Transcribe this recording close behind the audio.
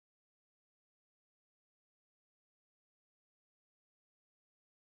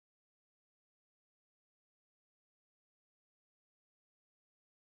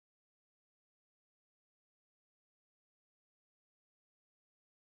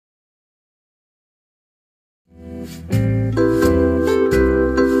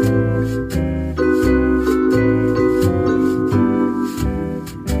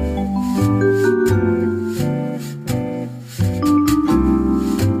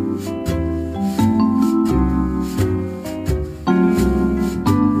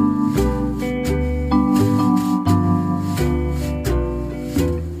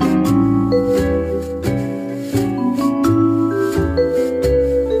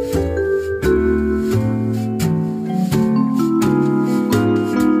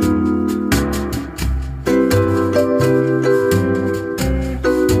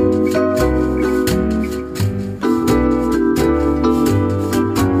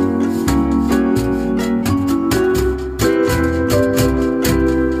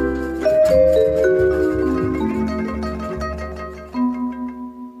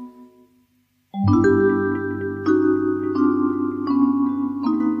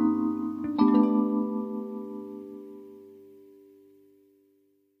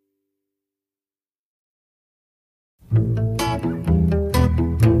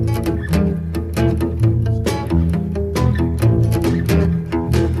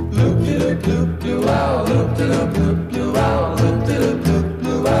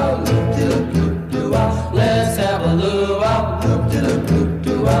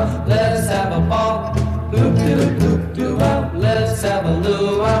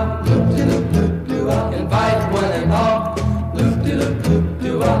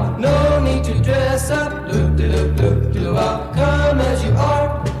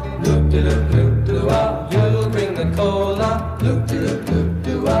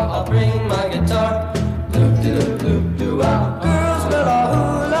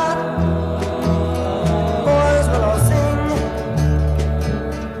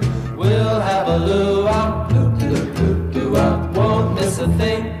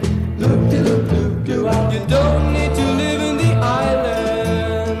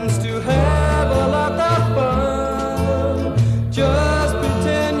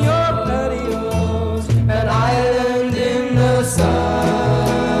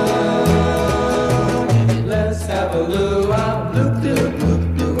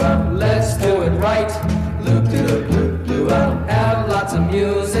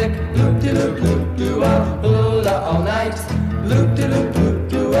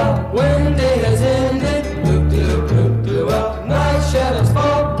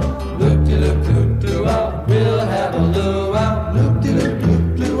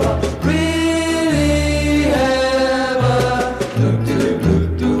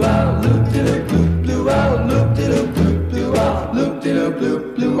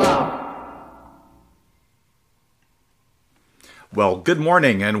Well, good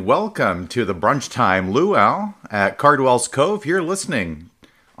morning and welcome to the Brunch Time Luau at Cardwell's Cove. You're listening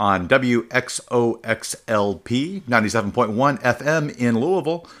on WXOXLP 97.1 FM in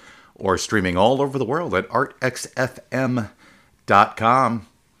Louisville or streaming all over the world at artxfm.com.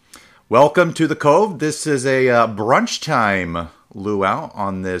 Welcome to the Cove. This is a Brunch Time Luau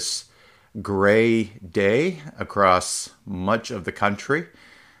on this gray day across much of the country.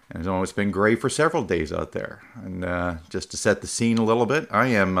 And it's been gray for several days out there. And just to set the scene a little bit,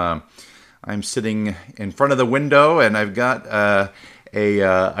 I'm sitting in front of the window, and I've got a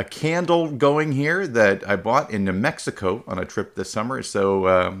candle going here that I bought in New Mexico on a trip this summer.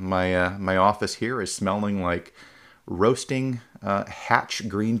 So my office here is smelling like roasting Hatch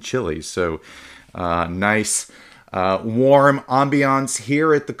green chilies. So nice warm ambiance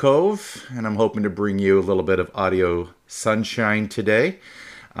here at the Cove, and I'm hoping to bring you a little bit of audio sunshine today.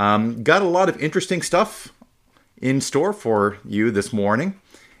 Got a lot of interesting stuff in store for you this morning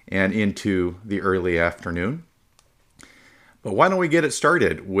and into the early afternoon. But why don't we get it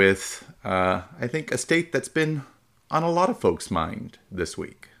started with, I think, a state that's been on a lot of folks' mind this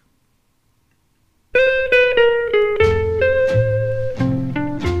week.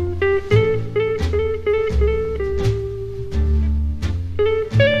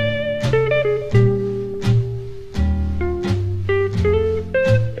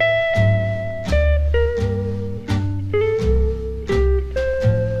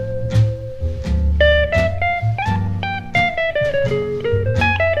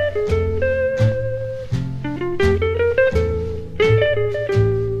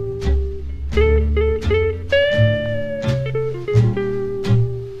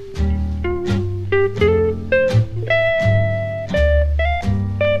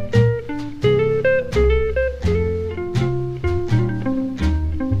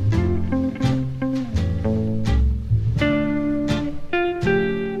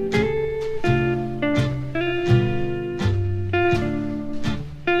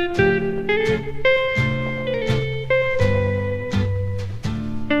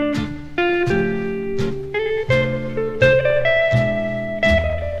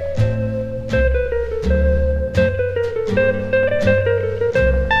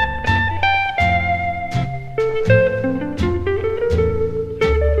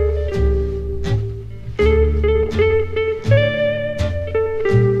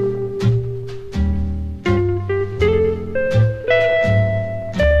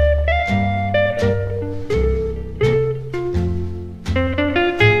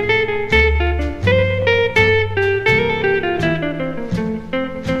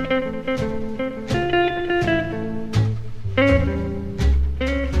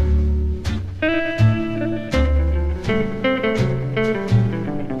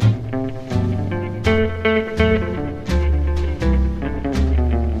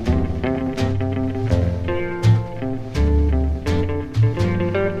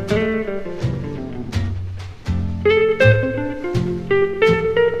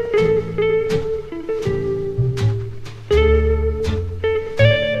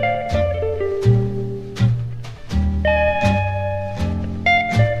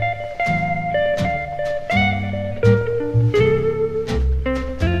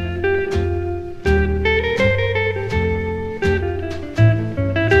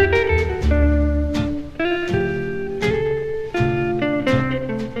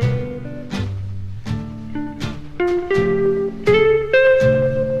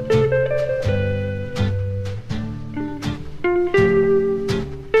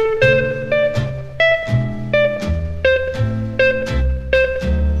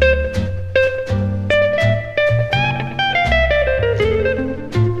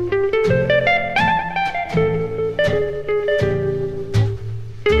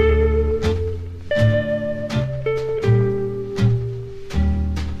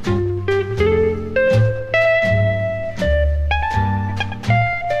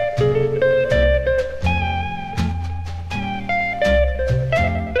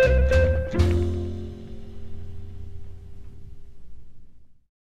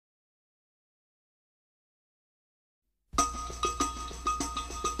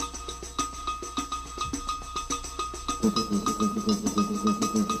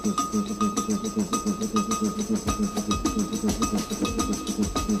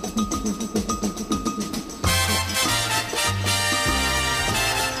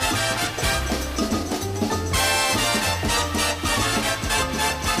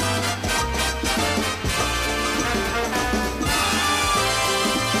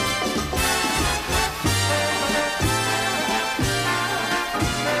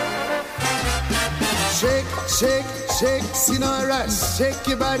 Shake, shake, Sinora, shake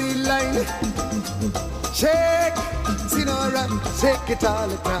your body line. Shake, Sinora, shake it all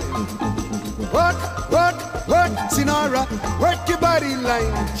the time. Work, Sinora, work your body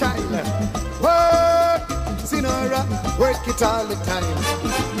line, child. Work, Sinora, work it all the time.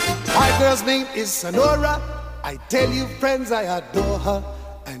 My girl's name is Sonora. I tell you, friends, I adore her.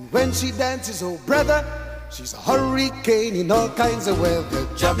 And when she dances, oh brother, she's a hurricane in all kinds of weather.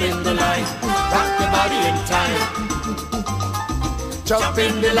 Jump in the line, rock your body in time. Jump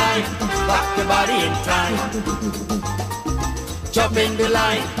in the line, rock your body in time. Jump in the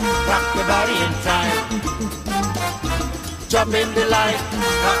line, rock your body in time. Jump in the line,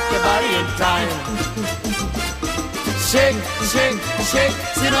 rock your body in time. Shake, shake, shake,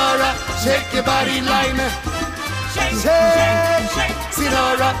 Sinora, shake your body line. Shake, Shake, shake,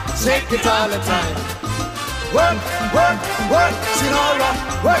 Sinora, shake it all the time. Work, Sinora,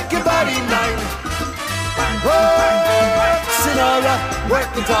 work your body line. Work, Sinora,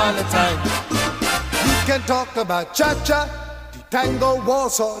 work it all the time. You can talk about cha-cha, the tango,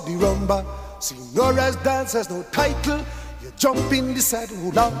 waltz or the rumba. Sinora's dance has no title. You jump in the saddle,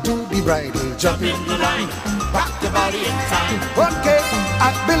 hold on to the bridle. Jump in the line, rock your body in time. Okay,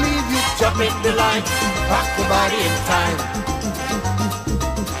 I believe you. Jump in the line, rock your body in time.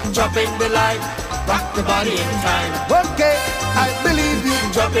 Jump in the line, rock your body in time. Okay, I believe you.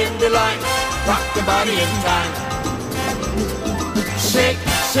 Jump in the line, rock your body in time. Shake,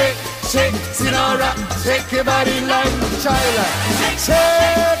 shake, shake, Sinora, shake your body line, child.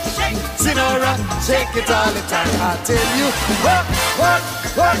 Shake, Sinora, shake it all the time. I tell you, work,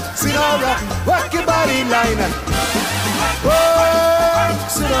 Sinora, work your body line. Work,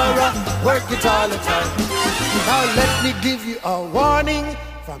 Sinora, work it all the time. Now let me give you a warning.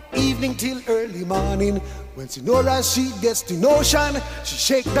 From evening till early morning, when Sinora she gets the notion, she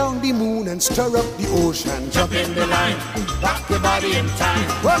shake down the moon and stir up the ocean. Jump in the line, rock your body in time.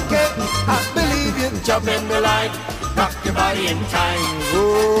 Okay, I believe you. Jump in the line, rock your body in time.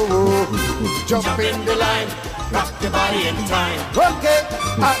 Oh, Jump in the line, rock your body in time. Okay,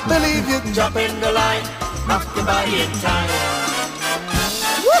 I believe you. Jump in the line, rock your body in time.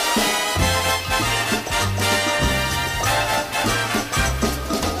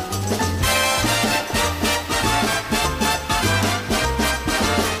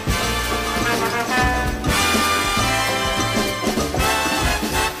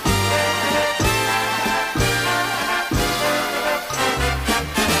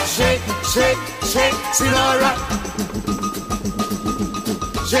 Shake, shake, Sinora,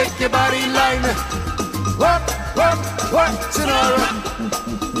 shake your body line. Work, Sinora,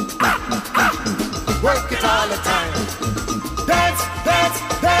 work it all the time. Dance,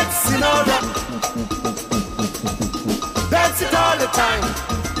 Sinora.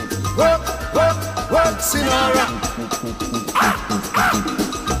 Sinora.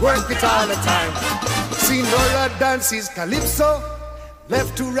 Work it all the time. Sinora dances calypso.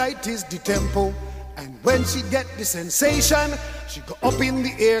 Left to right is the tempo. And when she get the sensation, she go up in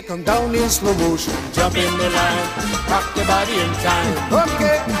the air, come down in slow motion. Jump in the line, rock your body in time.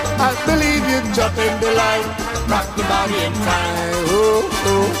 Okay, I believe you. Jump in the line, rock your body in time. Oh,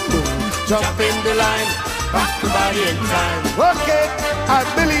 oh, oh. Jump in the line, rock your body in time. Okay, I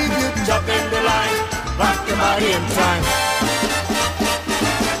believe you. Jump in the line, rock your body in time.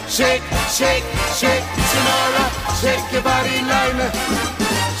 Shake, shake, shake, Sonora, shake your body line.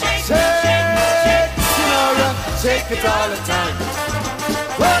 Shake, Shake, Sonora, shake it all the time.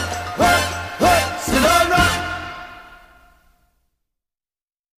 Work, work, work, Sonora.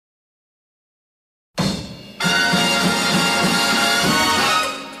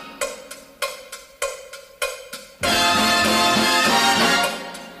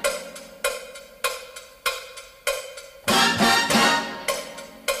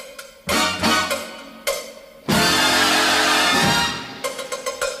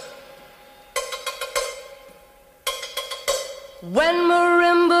 When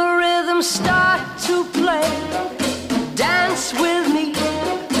marimba rhythms start to play, dance with me,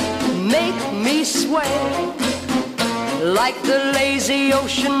 make me sway. Like the lazy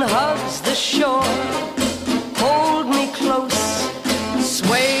ocean hugs the shore, hold me close,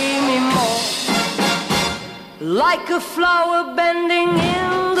 sway me more. Like a flower bending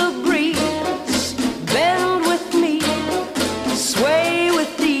in the breeze, bend with me, sway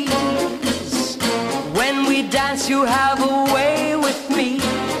with ease. When we dance you have a way with me,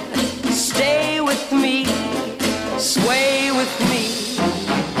 stay with me, sway with me.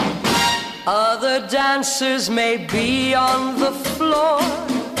 Other dancers may be on the floor,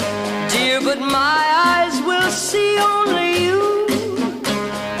 dear, but my eyes will see only you.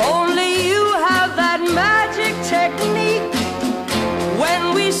 Only you have that magic technique.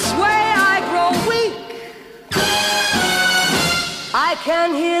 When we sway I grow weak. I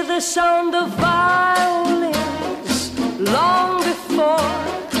can hear the sound of violins long before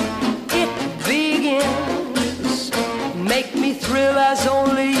it begins. Make me thrill as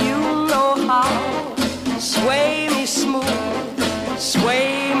only you know how. Sway me smooth,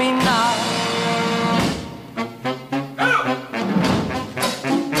 sway me now.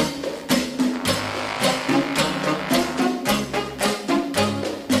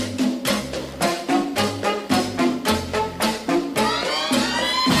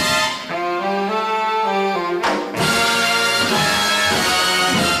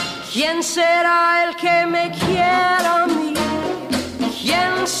 ¿Quién será el que me quiera a mí?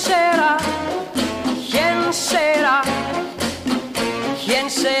 ¿Quién será? ¿Quién será? ¿Quién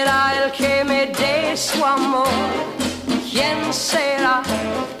será el que me dé su amor? ¿Quién será?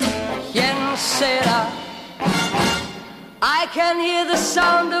 ¿Quién será? I can hear the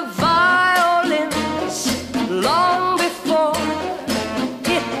sound of violins long before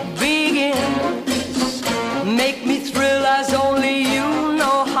it begins. Make me thrill as only you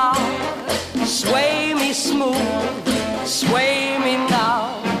know how. Sway me smooth, sway me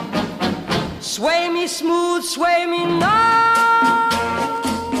now. Sway me smooth, sway me now.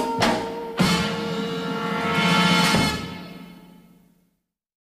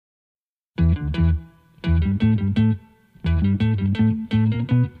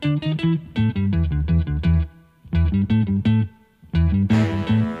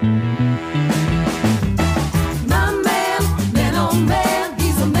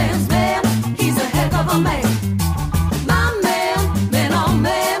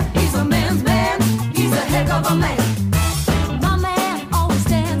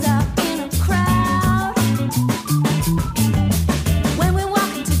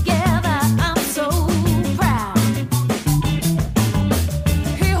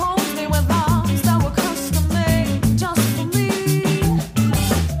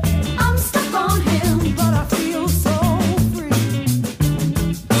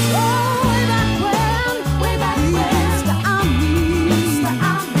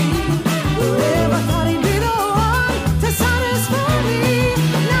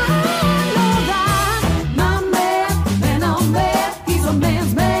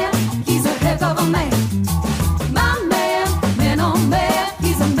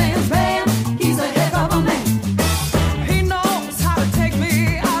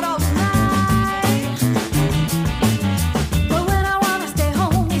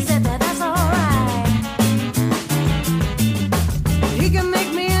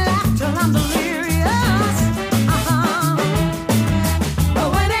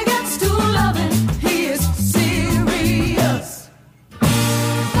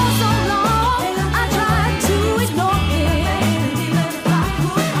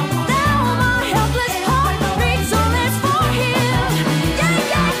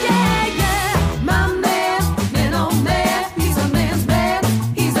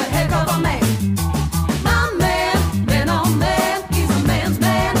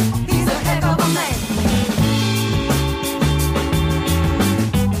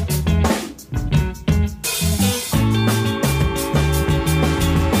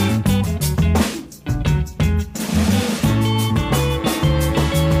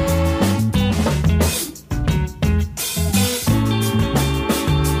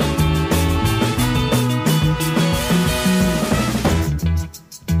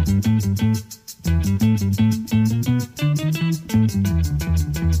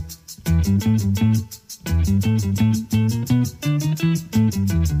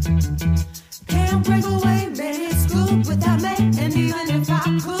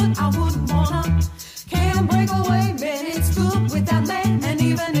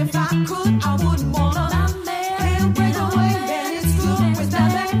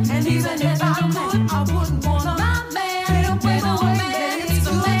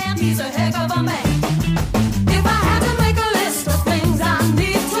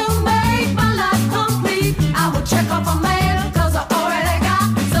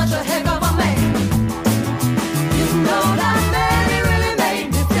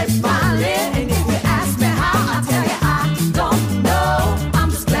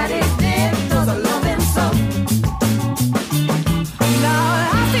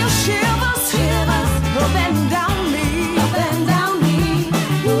 feel shivers, shivers up and down me, up and down me.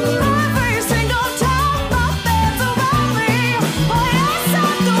 Every single time my bed's around me. Oh yes, I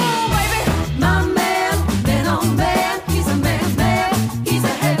do, baby. My man, oh man, he's a man's man. He's a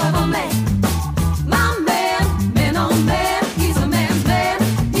heck of a man. My man, oh man, he's a man's man.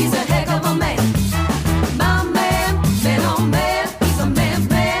 He's a heck of a man. My man, oh man, he's a man's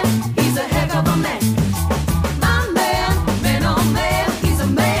man. He's a heck of a man. My man, oh man, he's a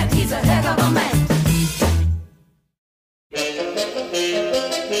man. He's a heck of a man.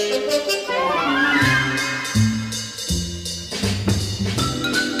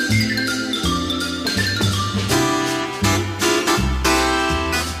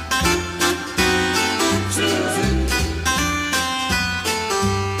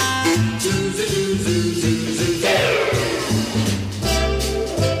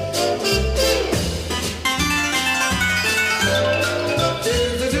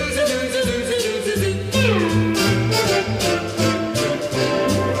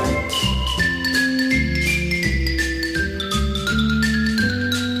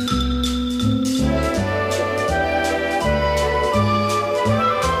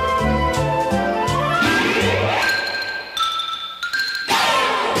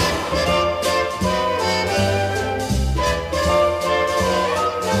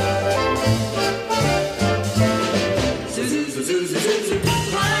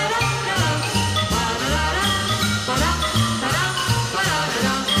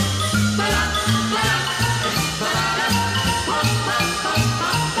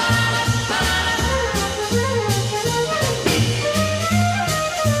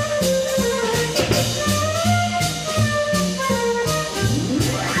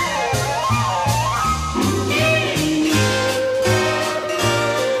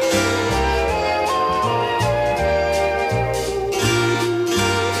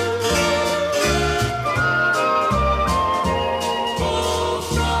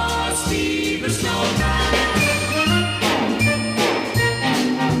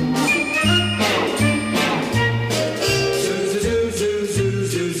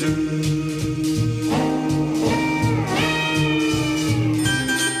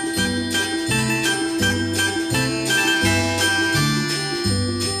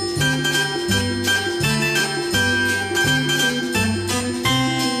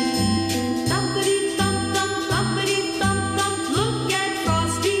 Look at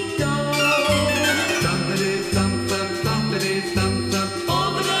Frosty go.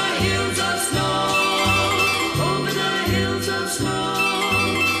 Over the hills of snow. Over the hills of snow.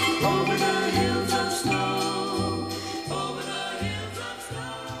 Over the hills of snow. Over the hills of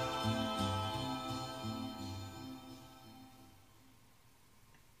snow.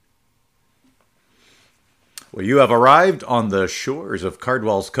 Well, you have arrived on the shores of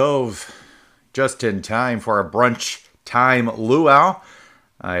Cardwell's Cove just in time for a brunch time luau.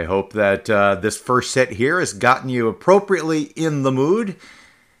 I hope that this first set here has gotten you appropriately in the mood,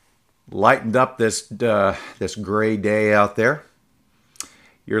 lightened up this gray day out there.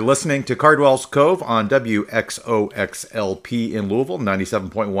 You're listening to Cardwell's Cove on WXOXLP in Louisville,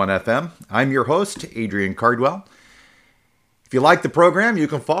 97.1 FM. I'm your host, Adrian Cardwell. If you like the program, you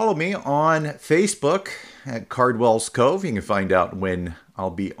can follow me on Facebook at Cardwell's Cove. You can find out when I'll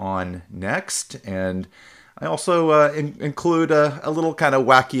be on next. And I also include a little kind of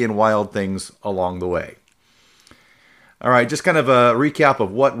wacky and wild things along the way. All right, just kind of a recap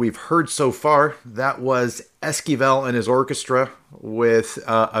of what we've heard so far. That was Esquivel and his orchestra with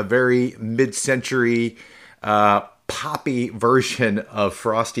a very mid-century poppy version of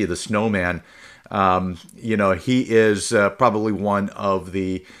Frosty the Snowman. He is probably one of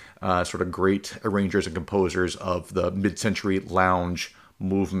the sort of great arrangers and composers of the mid-century lounge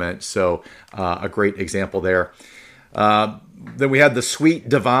movement. So a great example there. Then we had the Sweet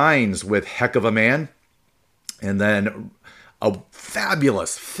Divines with Heck of a Man. And then a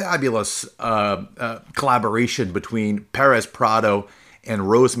fabulous collaboration between Perez Prado and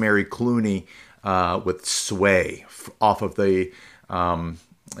Rosemary Clooney with Sway off of the...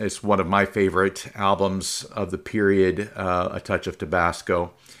 it's one of my favorite albums of the period, A Touch of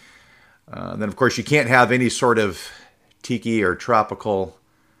Tabasco. Then, of course, you can't have any sort of tiki or tropical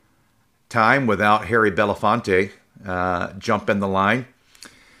time without Harry Belafonte jump in the line.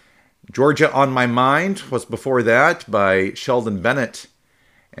 Georgia on My Mind was before that by Sheldon Bennett.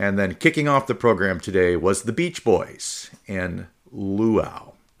 And then kicking off the program today was the Beach Boys and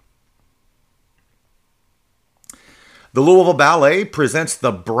Luau. The Louisville Ballet presents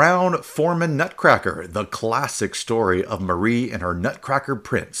the Brown-Forman Nutcracker, the classic story of Marie and her Nutcracker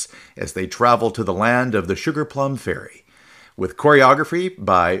Prince as they travel to the land of the Sugar Plum Fairy. with choreography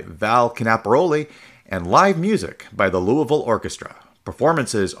by Val Canaparoli and live music by the Louisville Orchestra.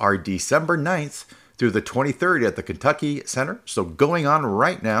 Performances are December 9th through the 23rd at the Kentucky Center, so going on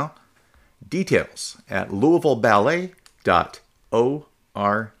right now. Details at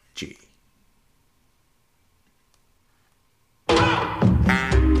louisvilleballet.org.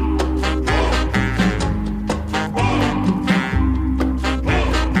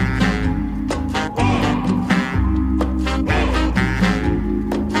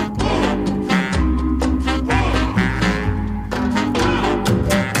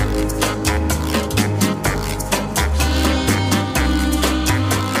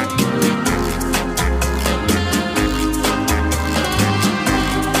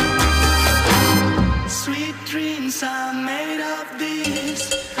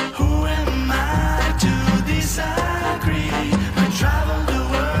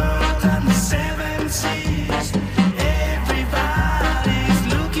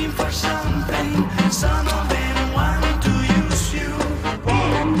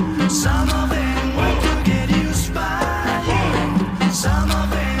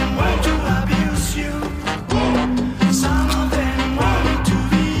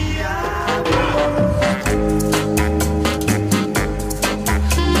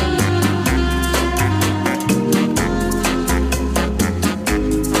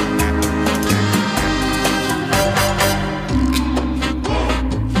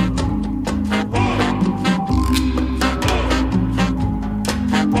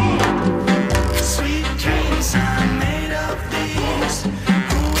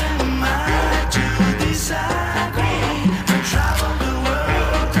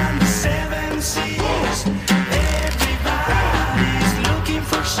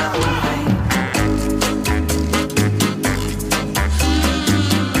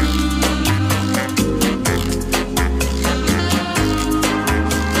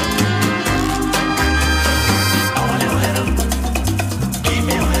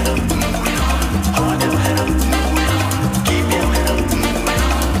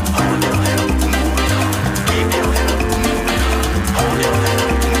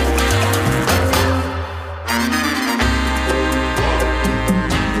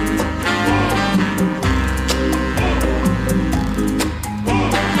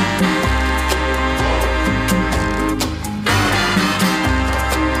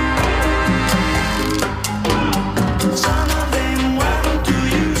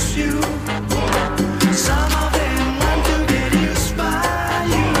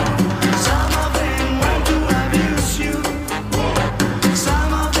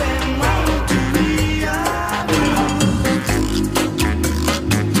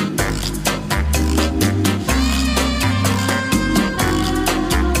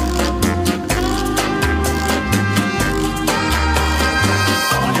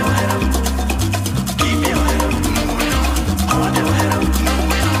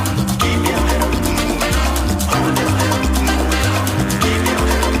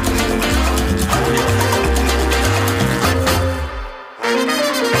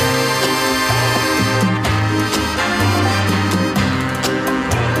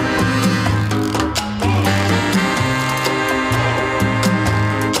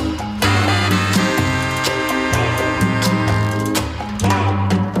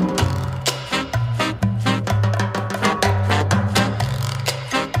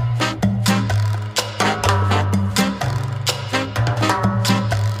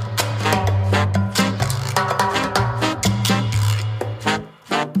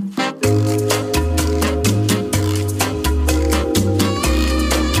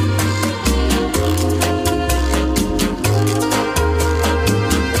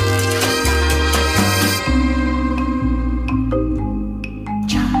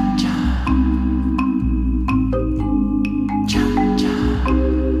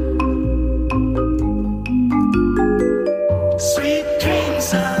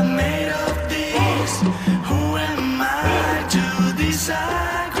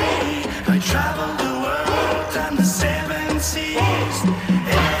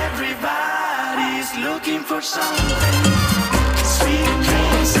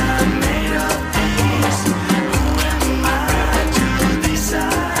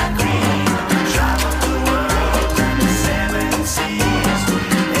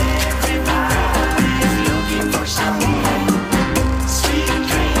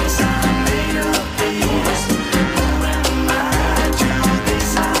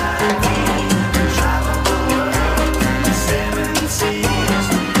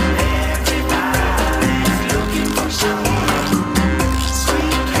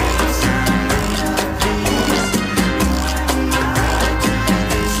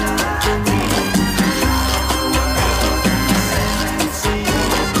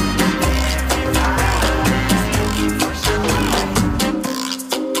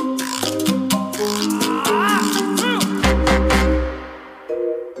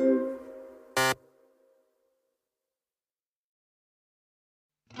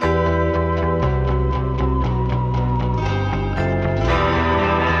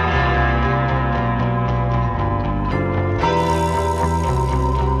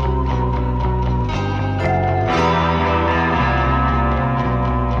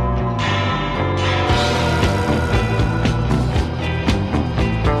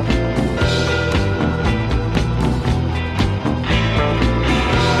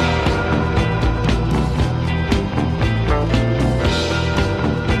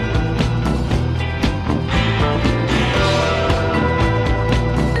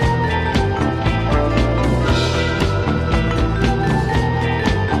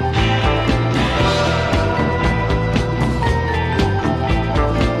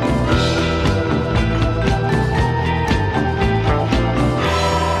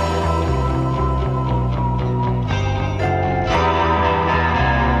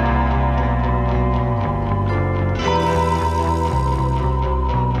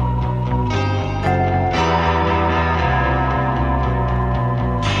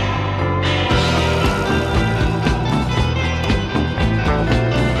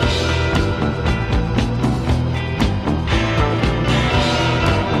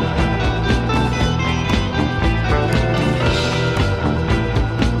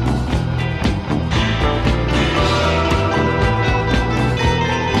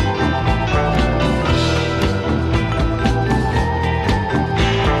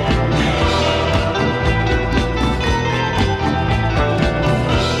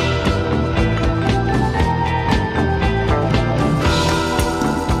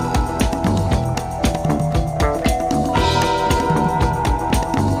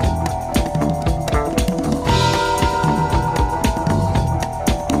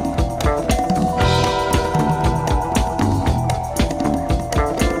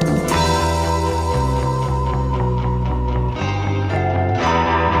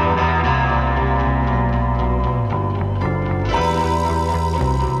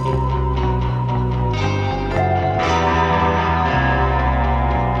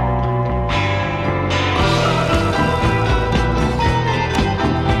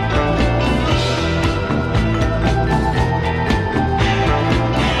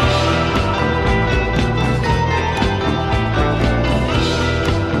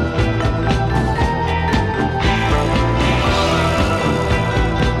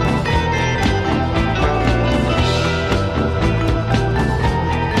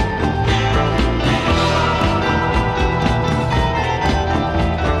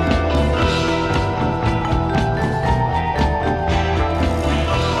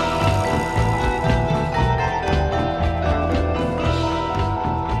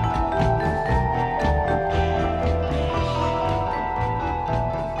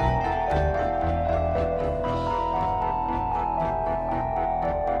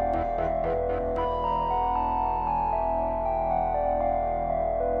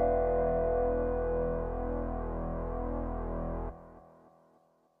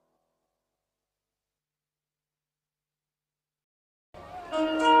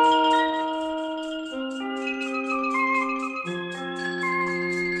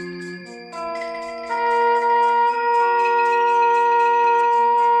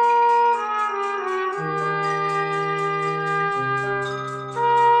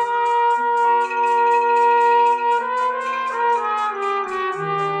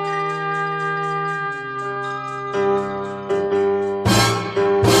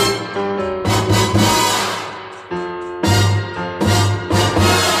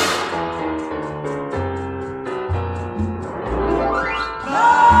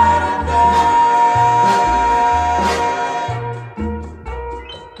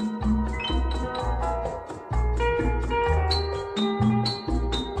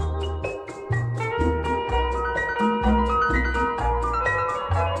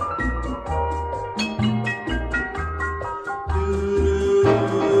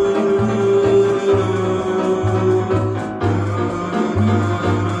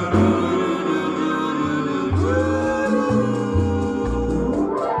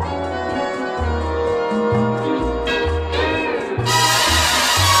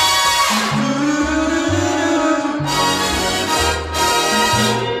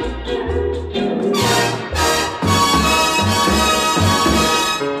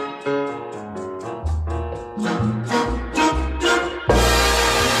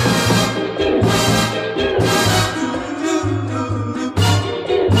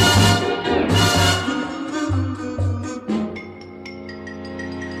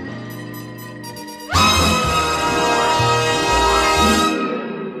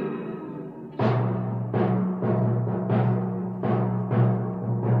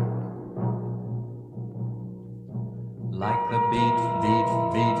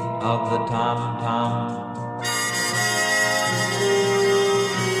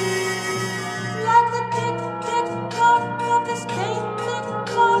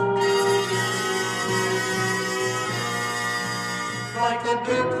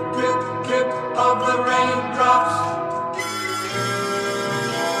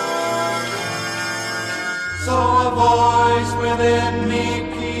 a voice within me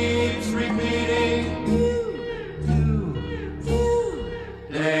keeps repeating,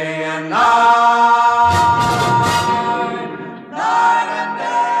 day and night, night and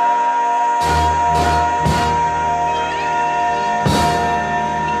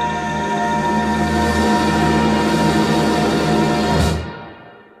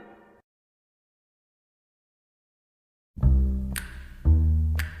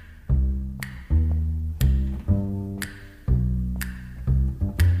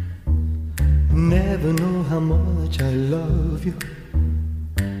Never know how much I love you.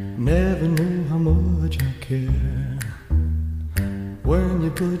 Never know how much I care. When you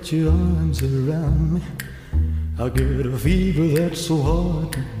put your arms around me, I get a fever that's so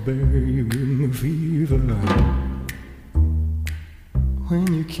hard to bear. You give me fever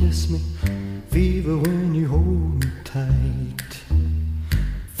when you kiss me, fever when you hold me tight,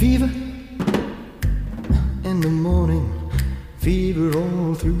 fever in the morning, fever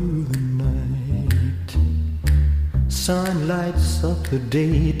all through the night. Sun lights up the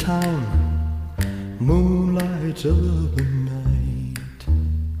daytime, moon lights up the night.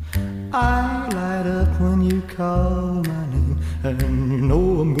 I light up when you call my name, and you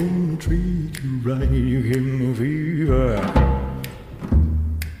know I'm gonna treat you right. You give me fever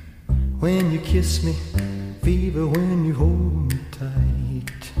when you kiss me, fever when you hold me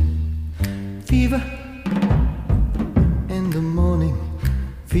tight, fever in the morning,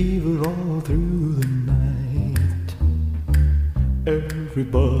 fever all through the night.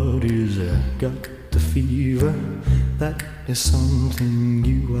 Everybody's got the fever, that is something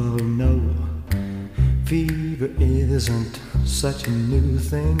you all know. Fever isn't such a new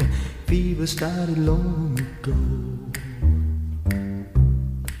thing, fever started long ago.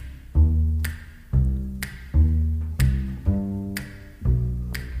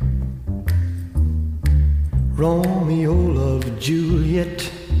 Romeo loved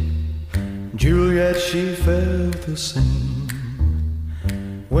Juliet, Juliet she felt the same.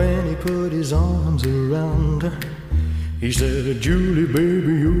 When he put his arms around her, he said, Julie,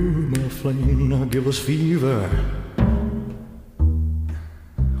 baby, you're my flame, now give us fever.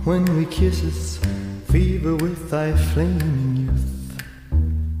 When we kisses, fever with thy flaming youth.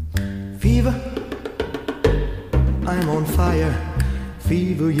 Fever, I'm on fire,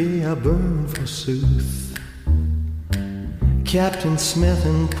 fever, yeah, I burn forsooth. Captain Smith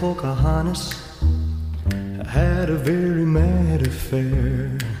and Pocahontas had a very mad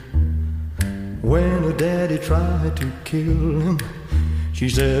affair. When her daddy tried to kill him, she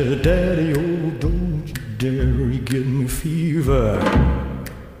said, Daddy, oh, don't you dare, he give me fever.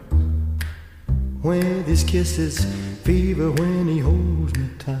 With his kisses, fever when he holds me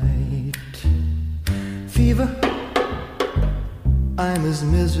tight. Fever, I'm his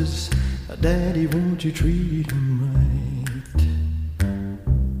missus, Daddy, won't you treat him right?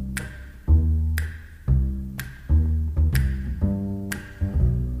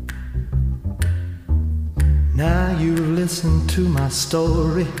 Now you listen to my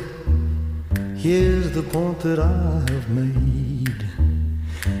story. Here's the point that I have made.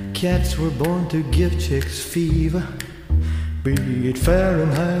 Cats were born to give chicks fever, be it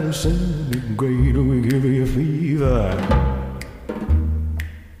Fahrenheit or centigrade, we give you fever.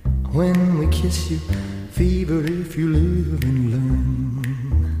 When we kiss you, fever if you live and learn.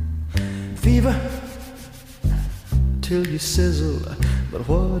 Fever till you sizzle, but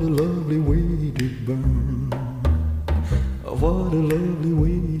what a lovely way to burn. What a lovely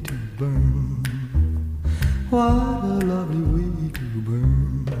way to burn. What a lovely way to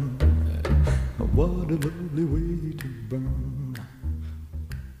burn. What a lovely way to burn.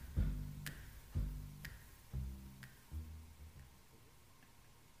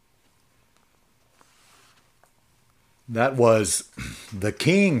 That was the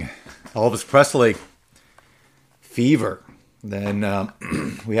King, Elvis Presley, Fever. Then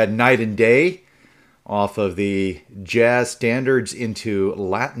we had Night and Day off of the Jazz Standards into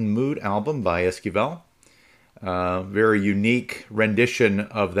Latin Mood album by Esquivel. Very unique rendition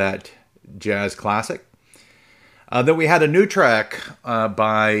of that jazz classic. Then we had a new track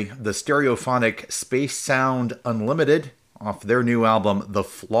by the Stereophonic Space Sound Unlimited off their new album, The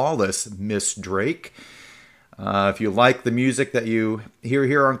Flawless Miss Drake. If you like the music that you hear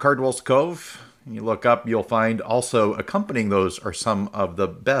here on Cardwell's Cove, and you look up, you'll find also accompanying those are some of the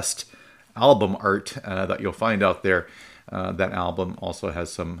best album art that you'll find out there. That album also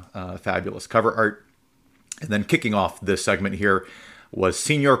has some fabulous cover art. And then kicking off this segment here was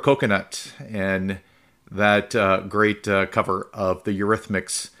Senor Coconut and that great cover of the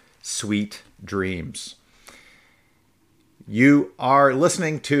Eurythmics' Sweet Dreams. You are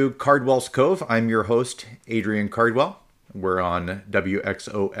listening to Cardwell's Cove. I'm your host, Adrian Cardwell. We're on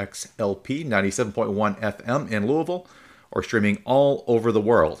WXOXLP 97.1 FM in Louisville, or streaming all over the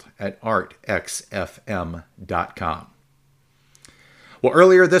world at artxfm.com. Well,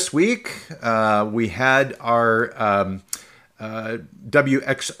 earlier this week, we had our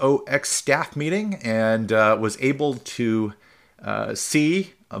WXOX staff meeting and was able to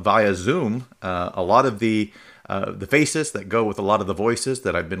see via Zoom a lot of the faces that go with a lot of the voices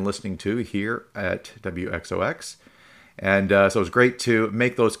that I've been listening to here at WXOX. And so it was great to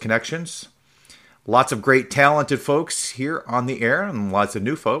make those connections. Lots of great talented folks here on the air and lots of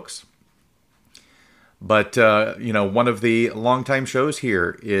new folks. But, one of the longtime shows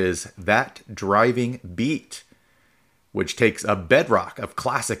here is That Driving Beat, which takes a bedrock of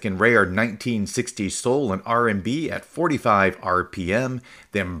classic and rare 1960s soul and R&B at 45 RPM,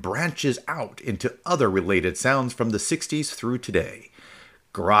 then branches out into other related sounds from the 60s through today.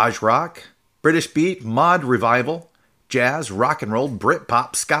 Garage rock, British beat, mod revival, jazz, rock and roll,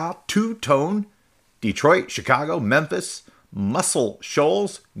 Britpop, ska, two-tone, Detroit, Chicago, Memphis, Muscle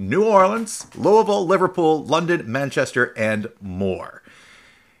Shoals, New Orleans, Louisville, Liverpool, London, Manchester, and more.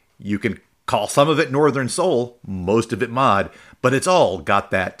 You can call some of it Northern Soul, most of it mod, but it's all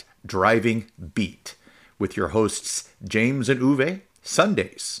got that driving beat. With your hosts, James and Uwe,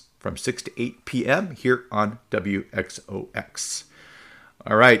 Sundays from 6 to 8 p.m. here on WXOX.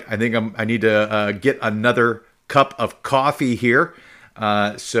 All right, I think I need to get another cup of coffee here.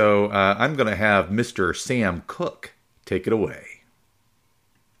 So I'm going to have Mr. Sam Cooke take it away.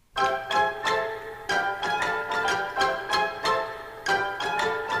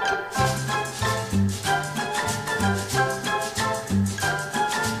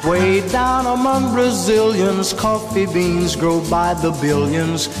 Way down among Brazilians, coffee beans grow by the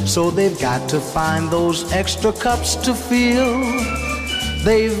billions, so they've got to find those extra cups to fill.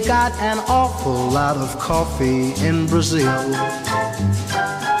 They've got an awful lot of coffee in Brazil.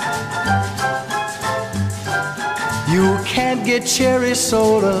 You can't get cherry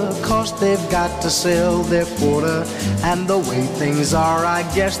soda, 'cause they've got to sell their quota, and the way things are, I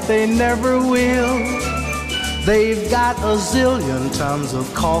guess they never will. They've got a zillion tons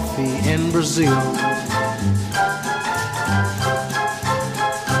of coffee in Brazil.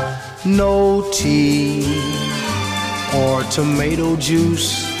 No tea or tomato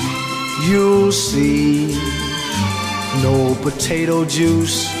juice, you'll see. No potato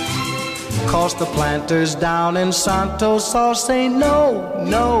juice, 'cause the planters down in Santos all say no,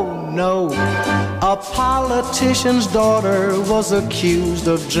 no, no. A politician's daughter was accused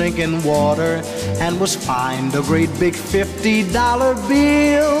of drinking water and was fined a great big $50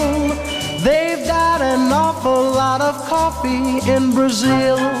 bill. They've got an awful lot of coffee in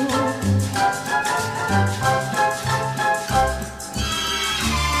Brazil.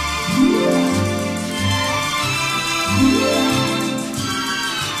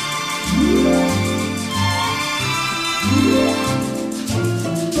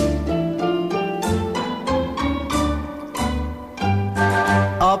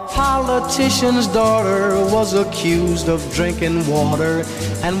 A politician's daughter was accused of drinking water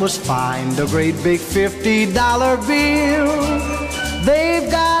and was fined a great big $50 bill. They've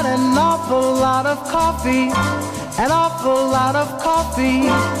got an awful lot of coffee, an awful lot of coffee,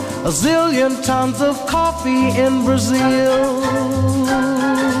 a zillion tons of coffee in Brazil.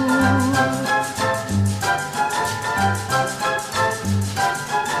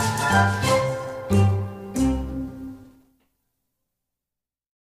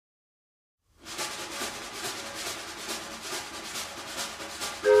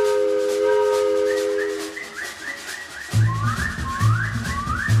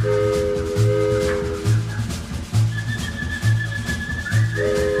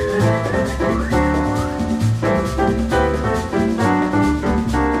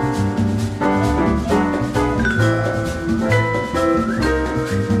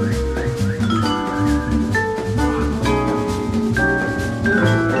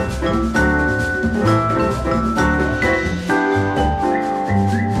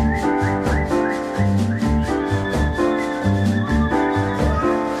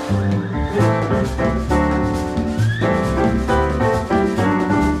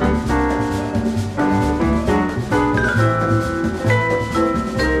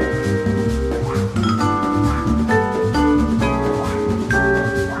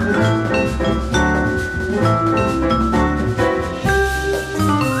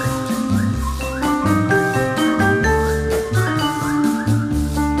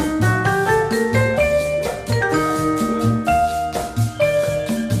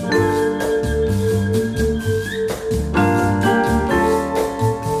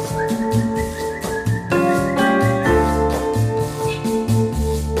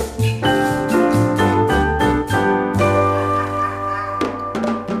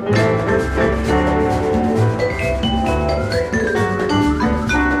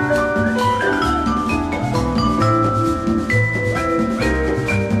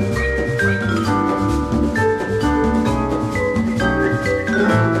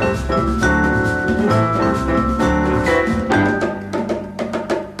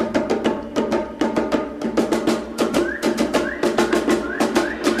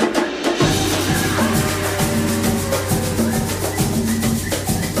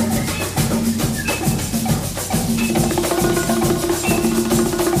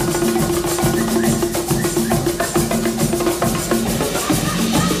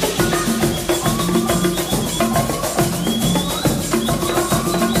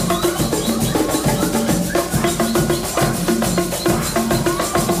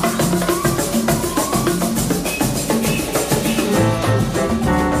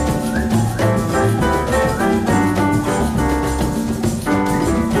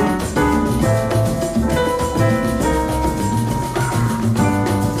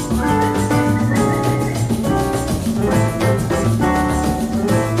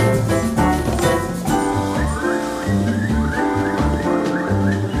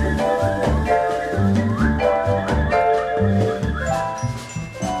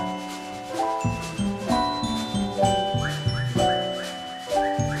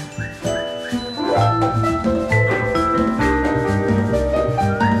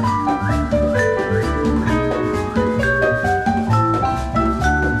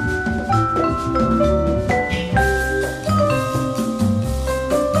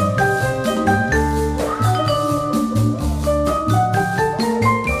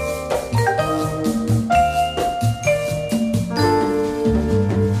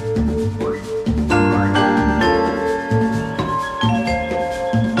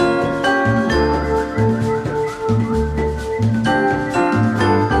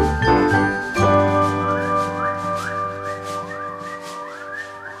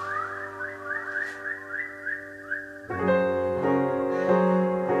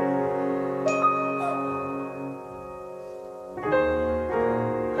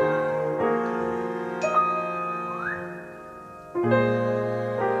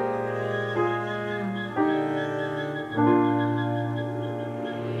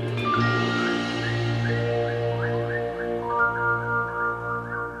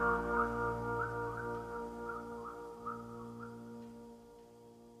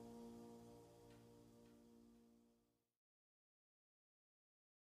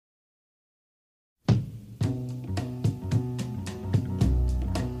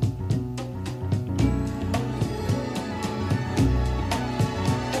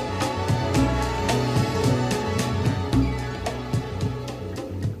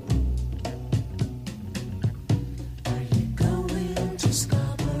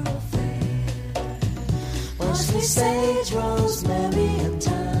 sage, rosemary, and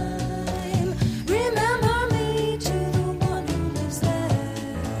thyme. Remember me to the one who lives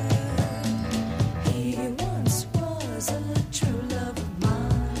there. He once was a true love of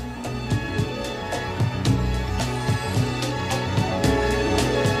mine.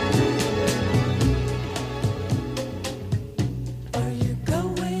 Are you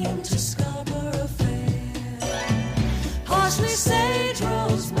going to Scarborough Fair? Parsley, sage,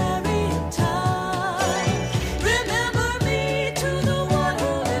 rosemary, and thyme. Remember me to the one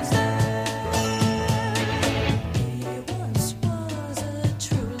who lives there. He once was a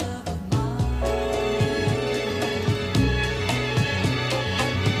true love of mine.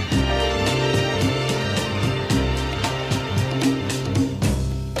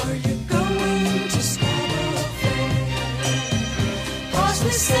 Are you going to Scarborough Fair?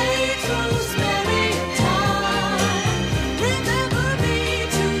 Parsley, sage, rosemary, and thyme. Remember me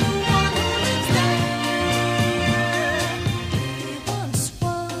to the one who lives there. He once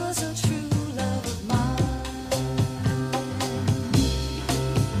was a true love of mine.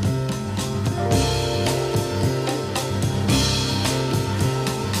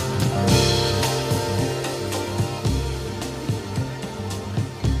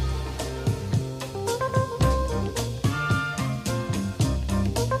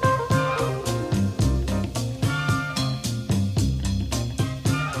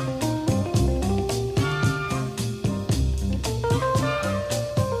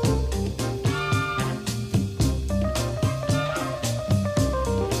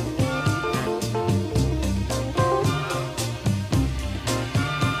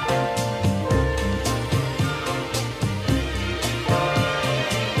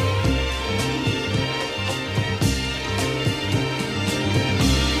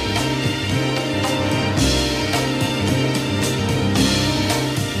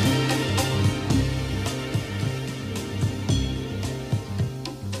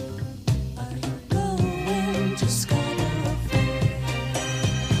 Are you going to Scarborough Fair?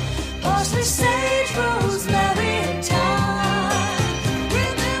 Parsley, sage, rosemary, and thyme.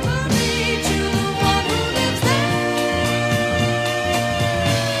 Remember me to the one who lives there.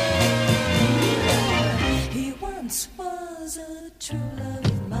 He once was a true love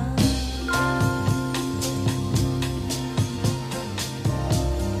of mine.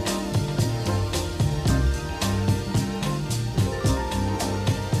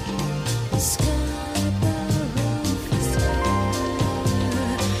 Scarborough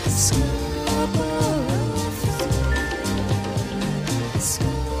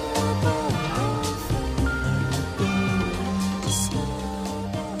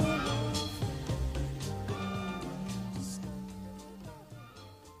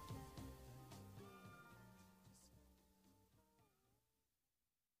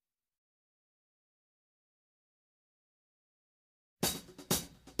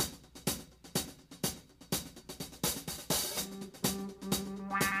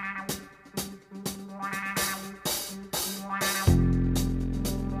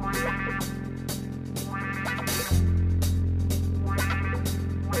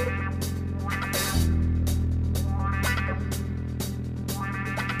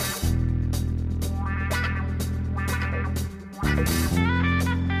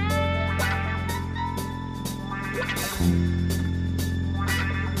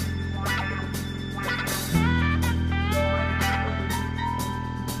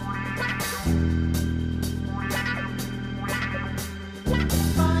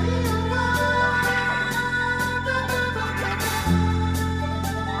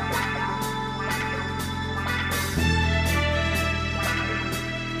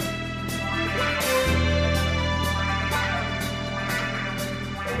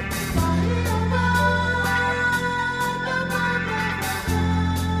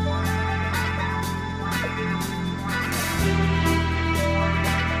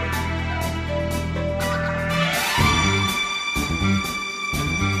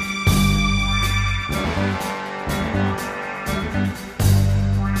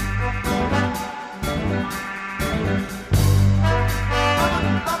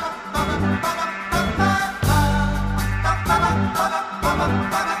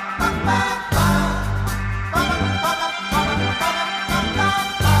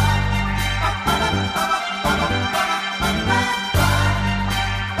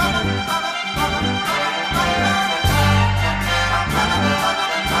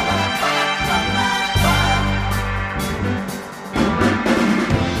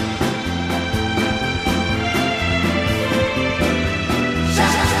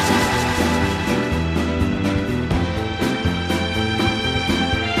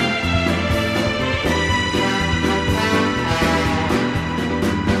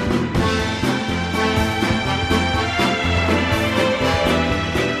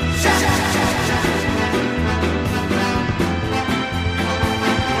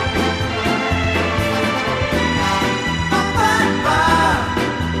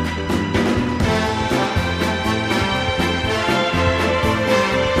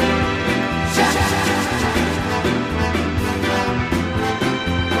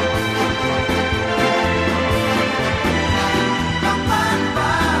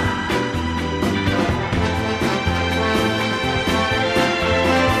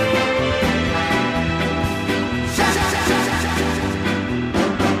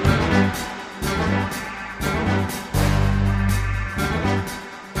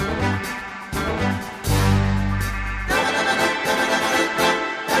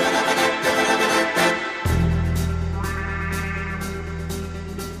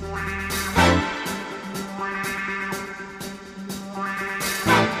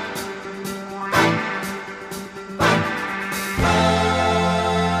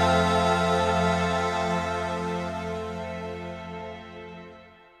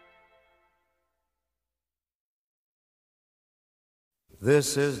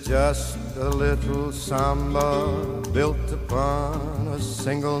This is just a little samba built upon a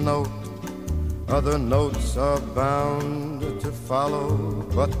single note. Other notes are bound to follow,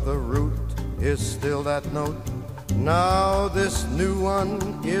 but the root is still that note. Now this new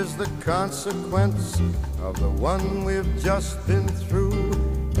one is the consequence of the one we've just been through,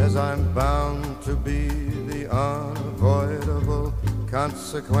 as I'm bound to be the unavoidable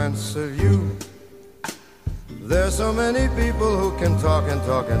consequence of you. There's so many people who can talk and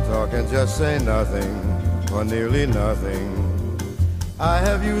talk and talk and just say nothing, or nearly nothing. I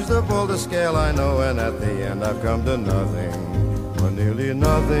have used up all the scale I know, and at the end I've come to nothing, or nearly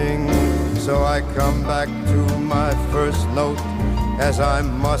nothing. So I come back to my first note, as I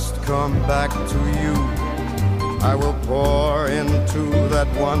must come back to you. I will pour into that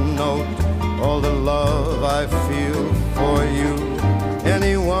one note all the love I feel for you.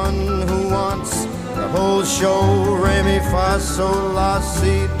 Anyone who wants the whole show, re mi fa sol la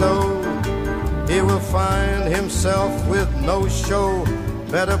si do, he will find himself with no show.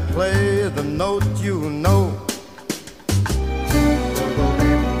 Better play the note you know.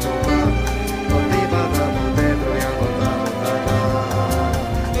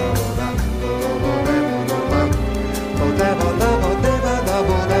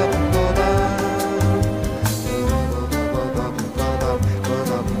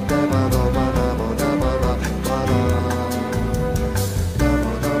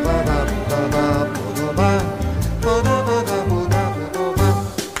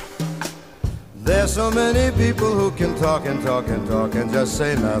 There's so many people who can talk and talk and talk and just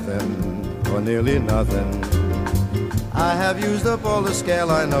say nothing, or nearly nothing. I have used up all the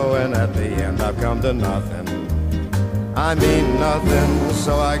scale I know, and at the end I've come to nothing. I mean nothing,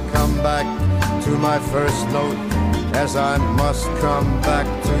 so I come back to my first note, as I must come back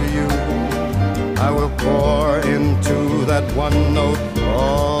to you. I will pour into that one note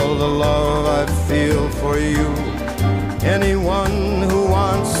all the love I feel for you. Anyone who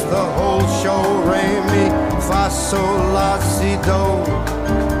wants the whole show, re mi fa sol la si do,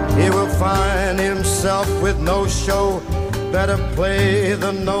 he will find himself with no show. Better play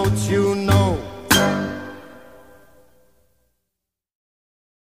the notes you know.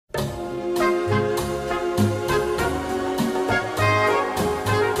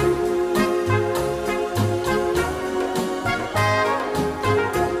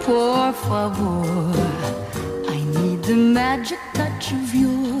 Por favor, I need the magic touch of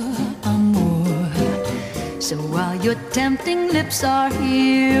your amor. So while your tempting lips are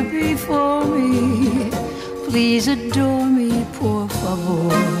here before me, please adore me, por favor.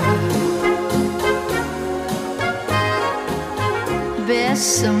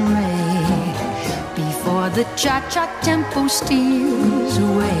 Bésame before the cha-cha tempo steals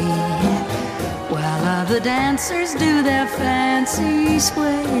away, while other dancers do their fancy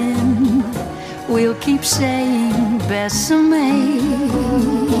swaying. We'll keep saying bésame.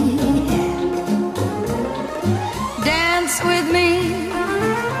 Dance with me,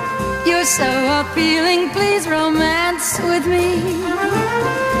 you're so appealing, please romance with me.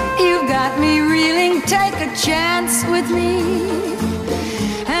 You've got me reeling, take a chance with me.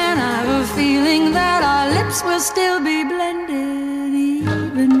 And I've a feeling that our lips will still be blended,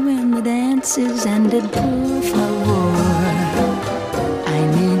 even when the dance is ended. Por favor, I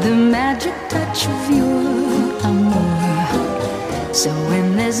need the magic touch of your amor. So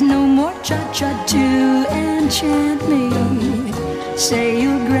when there's no more cha-cha to enchant me, say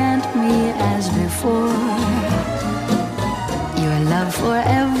you'll grant me as before your love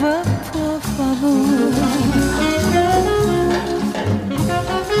forever, por favor.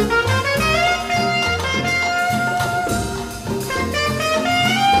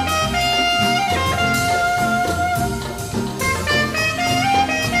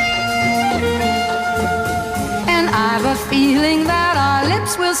 I've a feeling that our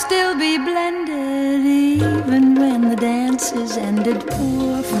lips will still be blended, even when the dance is ended.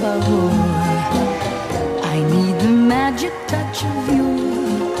 Por favor, I need the magic touch of your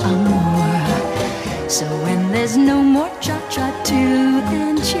amor. So when there's no more cha-cha to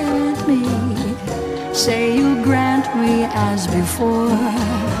enchant me, say you'll grant me as before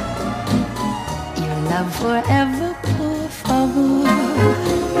your love forever, por favor.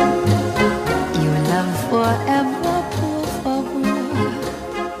 Your love forever, por favor.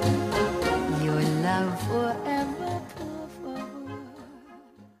 Your love forever, por favor.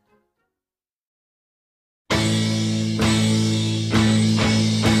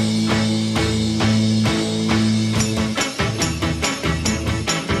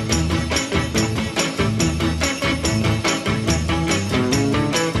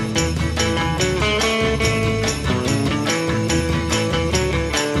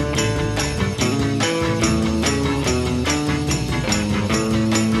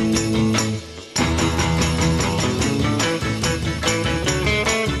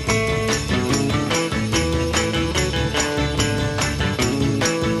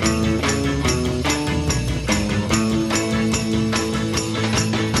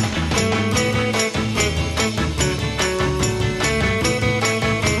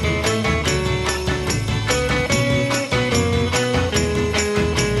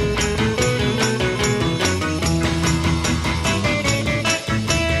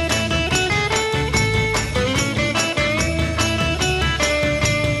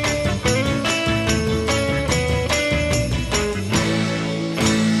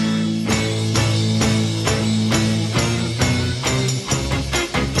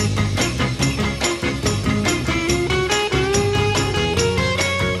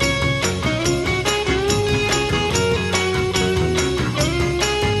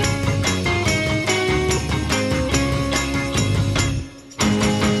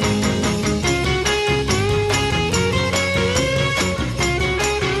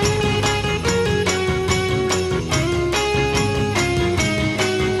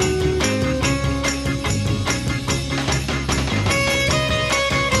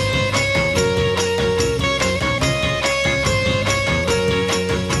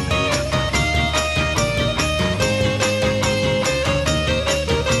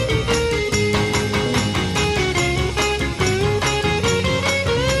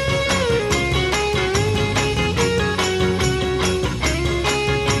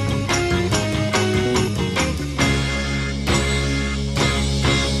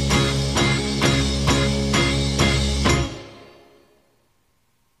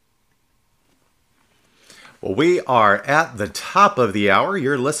 Well, we are at the top of the hour.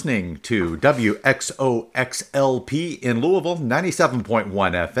 You're listening to WXOXLP in Louisville, 97.1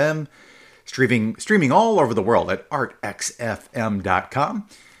 FM, streaming all over the world at artxfm.com.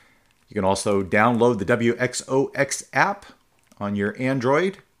 You can also download the WXOX app on your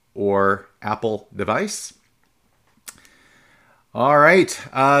Android or Apple device. All right,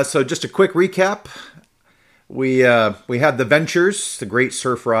 so just a quick recap. We had the Ventures, the great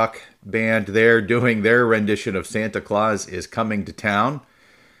surf rock band there, doing their rendition of Santa Claus is Coming to Town.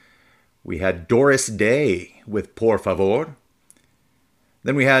 We had Doris Day with Por Favor.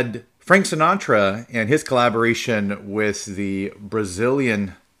 Then we had Frank Sinatra and his collaboration with the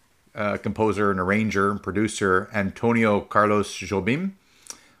Brazilian composer and arranger and producer Antonio Carlos Jobim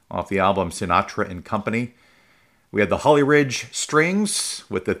off the album Sinatra and Company. We had the Holly Ridge Strings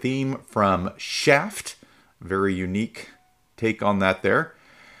with the theme from Shaft. Very unique take on that there.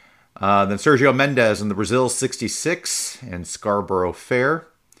 Then Sergio Mendes and the Brazil 66 and Scarborough Fair.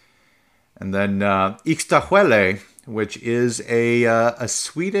 And then Ixtahuele, which is a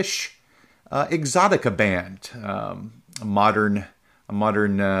Swedish exotica band. A modern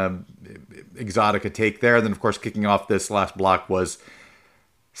exotica take there. Then, of course, kicking off this last block was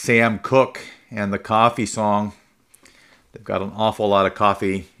Sam Cooke and the Coffee Song. They've got an awful lot of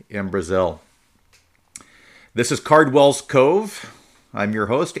coffee in Brazil. This is Cardwell's Cove. I'm your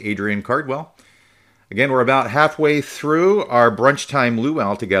host, Adrian Cardwell. Again, we're about halfway through our brunch time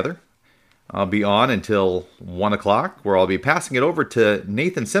luau together. I'll be on until 1 o'clock, where I'll be passing it over to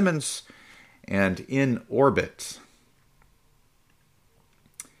Nathan Simmons and In Orbit.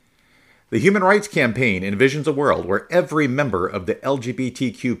 The Human Rights Campaign envisions a world where every member of the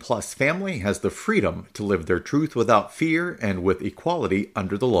LGBTQ+ family has the freedom to live their truth without fear and with equality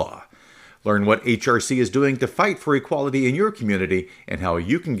under the law. Learn what HRC is doing to fight for equality in your community and how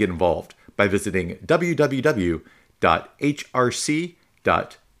you can get involved by visiting www.hrc.org.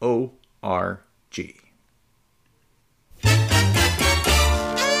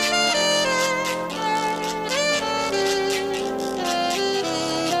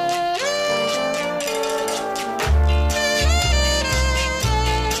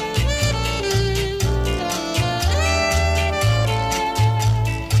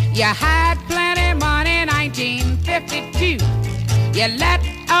 You had plenty money in 1952. You let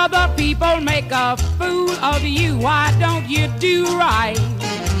other people make a fool of you. Why don't you do right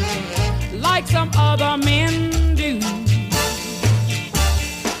like some other men do?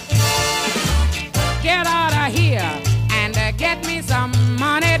 Get out of here and get me some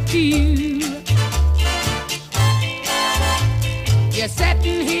money too. You're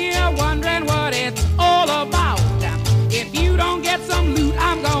sitting here wondering what it's all about. If you don't get some loot,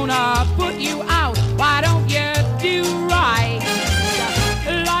 I'm gonna put you out. Why don't you do right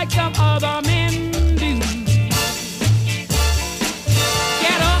like some other men do?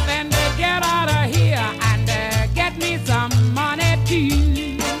 Get up and get out of here and get me some money too.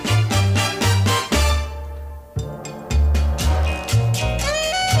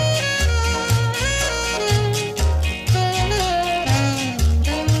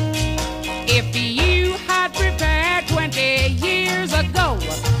 If you had prepared 20 years ago,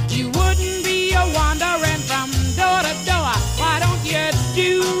 you wouldn't be wandering from door to door. Why don't you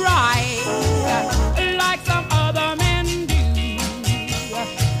do right like some other men do?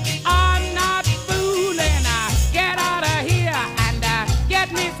 I'm not fooling. Get out of here and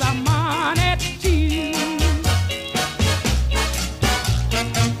get me some money too.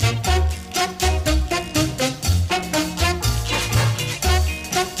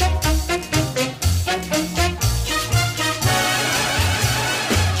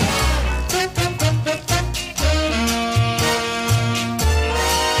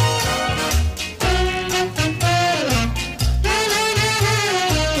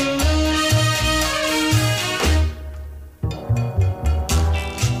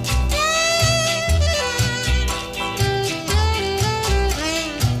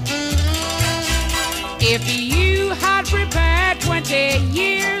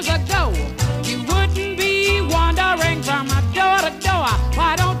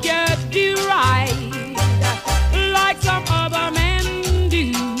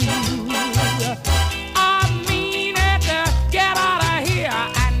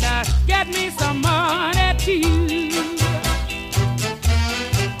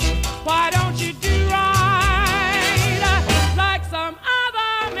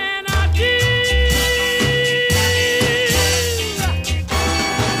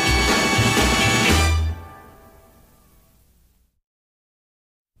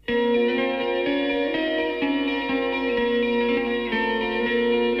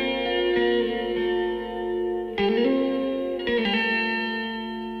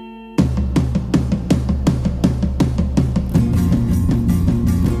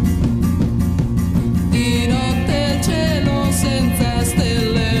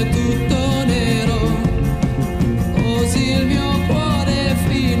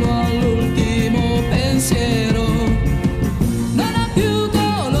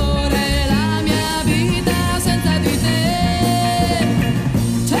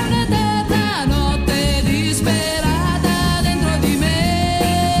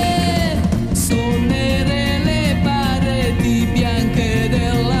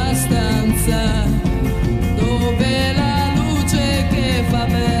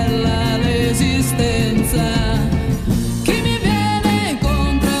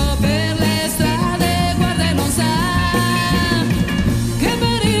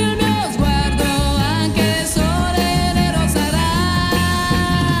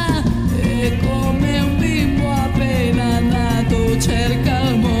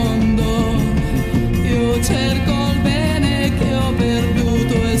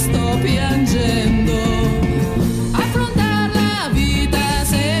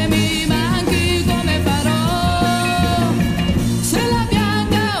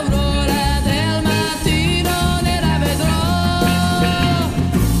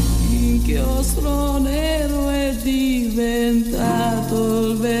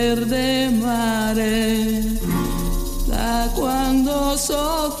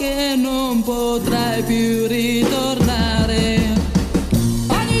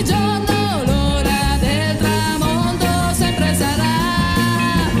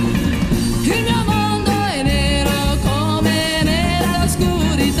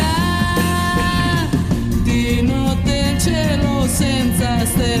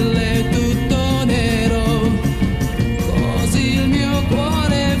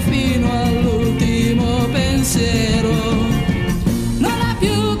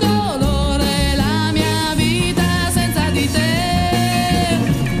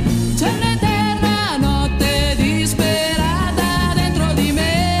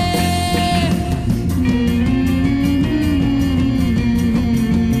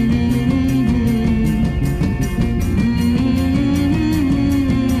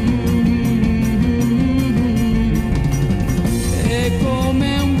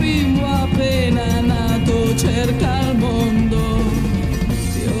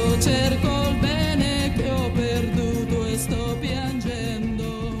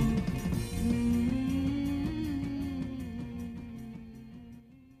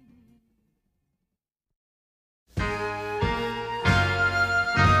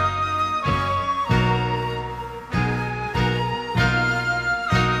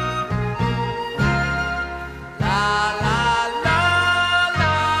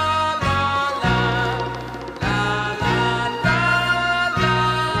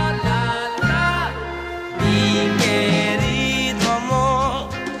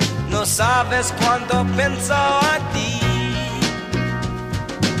 no sabes cuánto pienso en ti.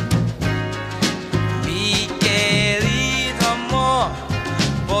 Mi querido amor,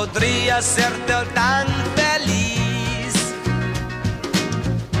 podría serte tan feliz.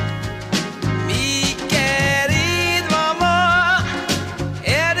 Mi querido amor,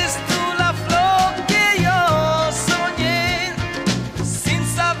 eres tú la flor que yo soñé, sin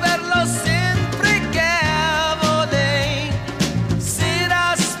saberlo siempre que volé,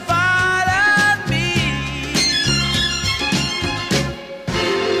 serás para mí.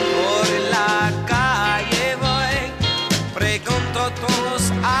 Por la calle voy, pregunto a todos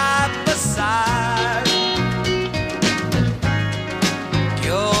a pasar.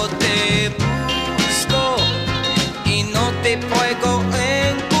 Yo te busco y no te puedo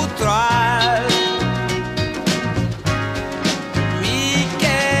encontrar. Mi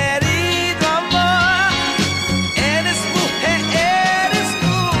querido amor, eres mujer, eres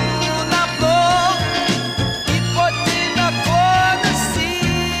una flor, y por ti no puedo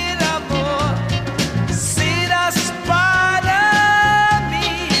decir amor, serás para mí.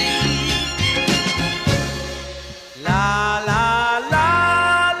 La la la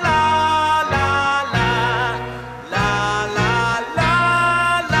la la la la la la la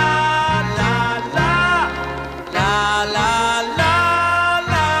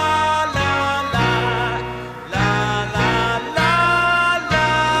la la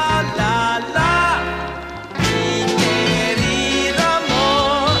la la mi querido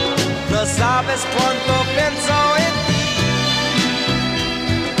amor, no sabes cuánto pienso en ti.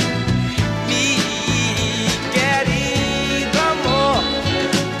 Mi querido amor,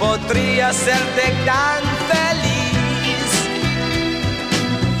 podría serte tan feliz.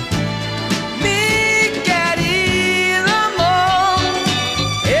 Mi querido amor,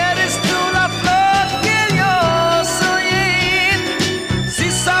 eres tú la flor que yo soñé, si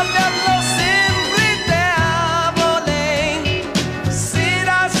saberlo siempre te volé,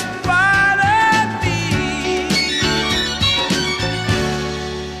 serás para ti.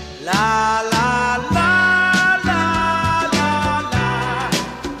 La la la la la la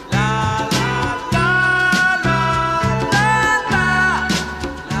la la la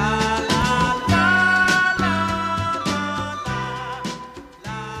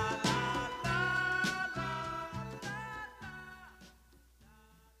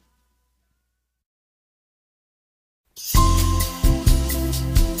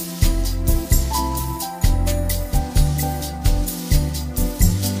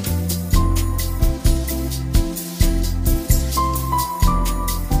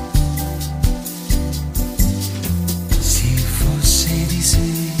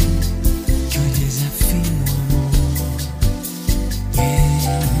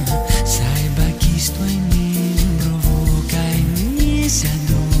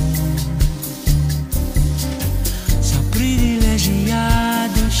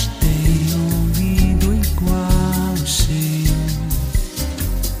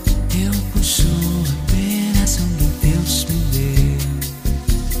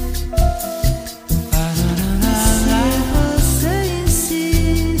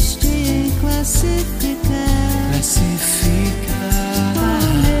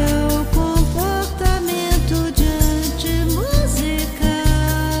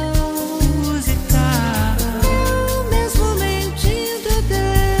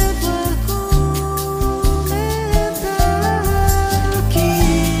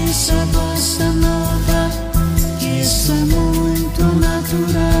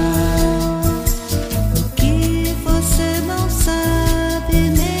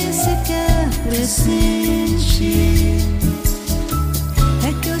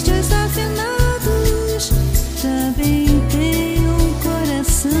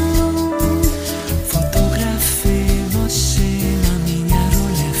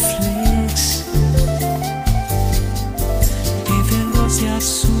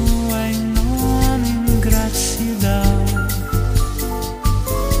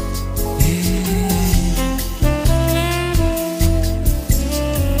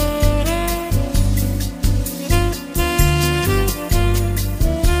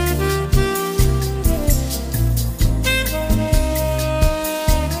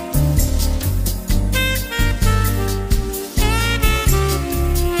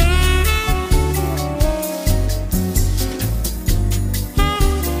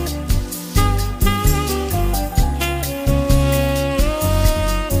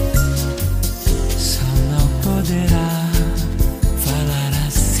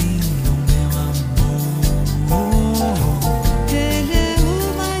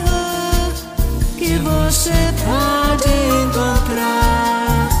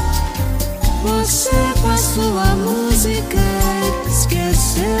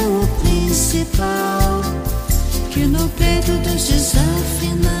principal, que no peito dos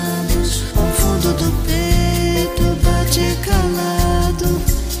desafinados, o fundo do peito bate calado.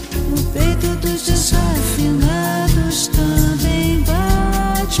 No peito dos desafinados também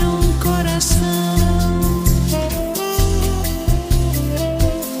bate um coração.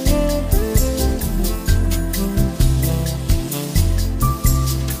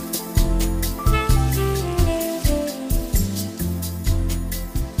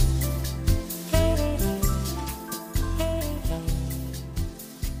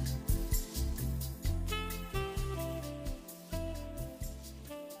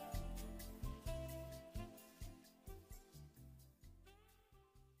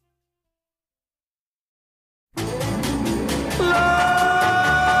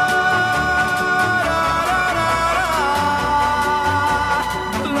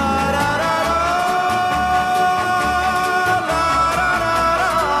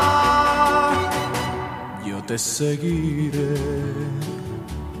 Te seguiré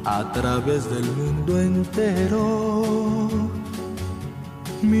a través del mundo entero.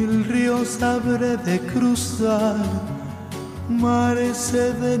 Mil ríos habré de cruzar, mares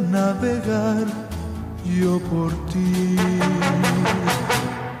he de navegar. Yo por ti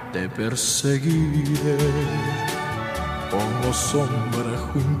te perseguiré, como sombra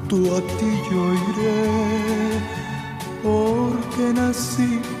junto a ti yo iré, porque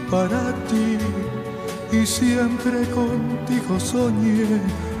nací para ti y siempre contigo soñé.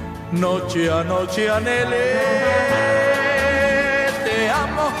 Noche a noche anhelé. Te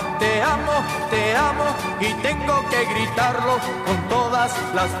amo, te amo, te amo, y tengo que gritarlo con todas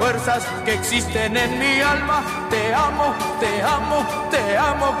las fuerzas que existen en mi alma. Te amo, te amo, te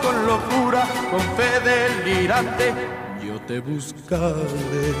amo con locura, con fe delirante. Yo te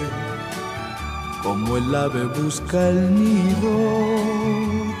buscaré como el ave busca el nido,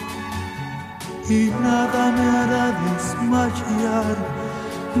 y nada me hará desmayar.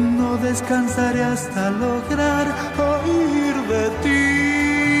 No descansaré hasta lograr oír de ti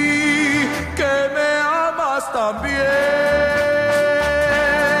que me amas también.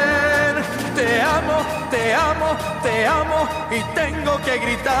 Te amo, te amo, te amo, y tengo que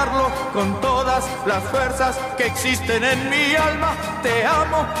gritarlo con todas las fuerzas que existen en mi alma. Te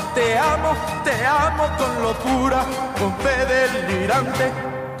amo, te amo, te amo con locura, con fe delirante.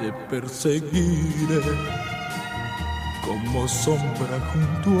 Te perseguiré, como sombra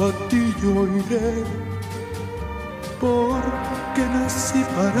junto a ti yo iré, porque nací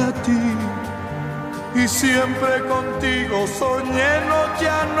para ti y siempre contigo soñé. Noche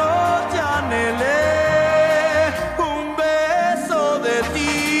a noche anhelé un beso de ti.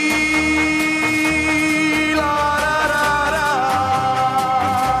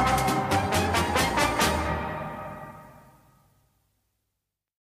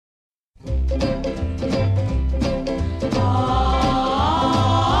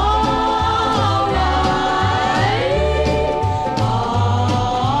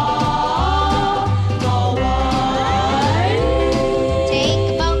 Take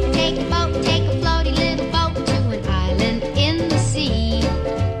a boat, take a floaty little boat to an island in the sea.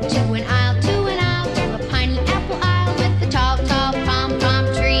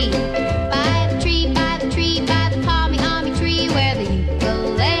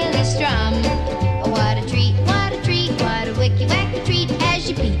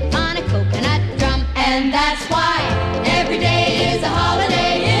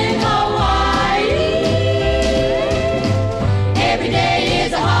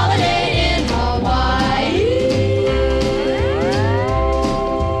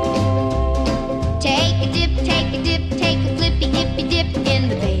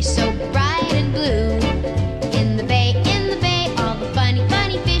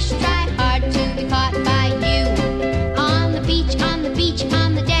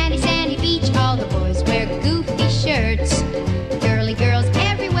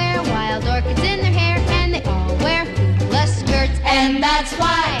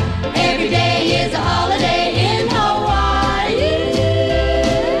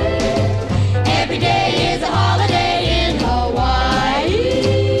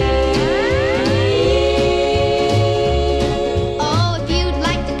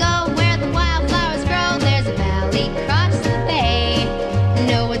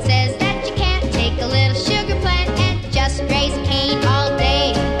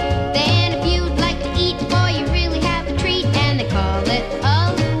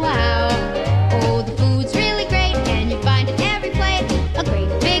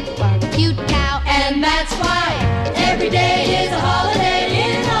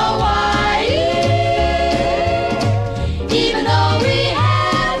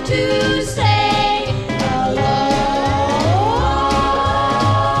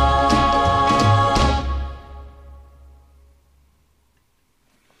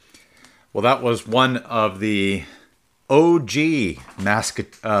 Well, that was one of the OG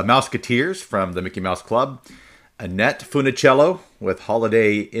Mouseketeers from the Mickey Mouse Club. Annette Funicello with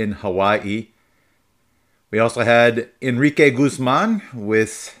Holiday in Hawaii. We also had Enrique Guzman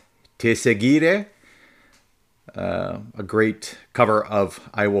with Te Seguire, a great cover of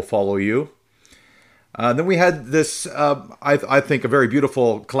I Will Follow You. Then we had this, I think, a very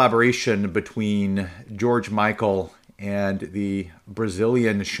beautiful collaboration between George Michael and the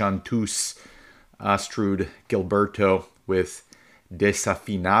Brazilian chanteuse Astrud Gilberto with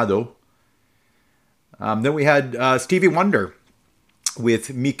Desafinado. Then we had Stevie Wonder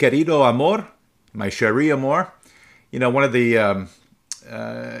with Mi Querido Amor, My Cherie Amor. You know, one of the,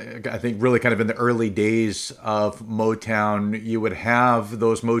 I think really kind of in the early days of Motown, you would have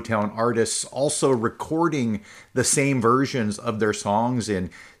those Motown artists also recording the same versions of their songs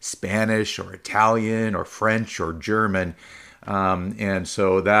in Spanish or Italian or French or German. And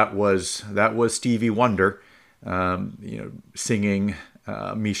so that was Stevie Wonder, singing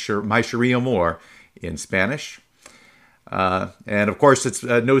My Cherie Amor in Spanish. And of course, it's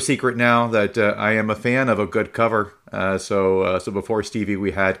no secret now that I am a fan of a good cover. So before Stevie,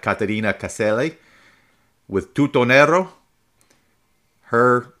 we had Caterina Caselli with Tutto Nero,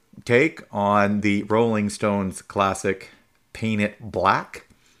 her take on the Rolling Stones classic Paint It Black.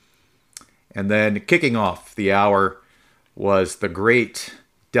 And then kicking off the hour was the great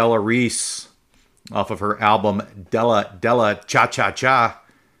Della Reese off of her album Della Della Cha Cha Cha,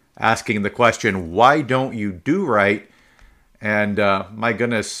 asking the question, why don't you do right? And my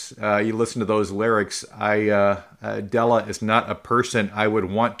goodness, you listen to those lyrics, Della is not a person I would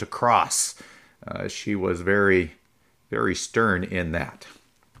want to cross. She was very, very stern in that.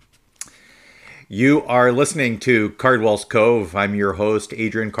 You are listening to Cardwell's Cove. I'm your host,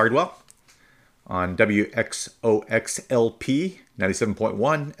 Adrian Cardwell, on WXOXLP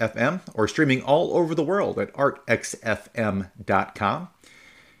 97.1 FM, or streaming all over the world at artxfm.com.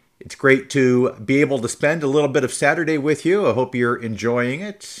 It's great to be able to spend a little bit of Saturday with you. I hope you're enjoying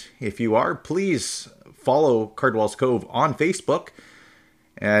it. If you are, please follow Cardwell's Cove on Facebook,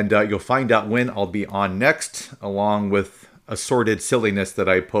 and you'll find out when I'll be on next, along with assorted silliness that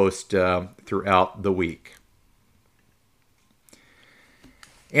I post throughout the week.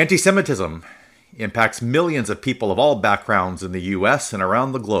 Anti-Semitism impacts millions of people of all backgrounds in the U.S. and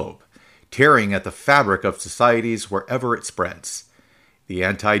around the globe, tearing at the fabric of societies wherever it spreads. The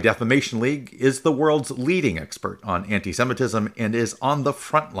Anti-Defamation League is the world's leading expert on anti-Semitism and is on the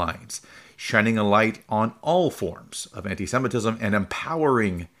front lines, shining a light on all forms of anti-Semitism and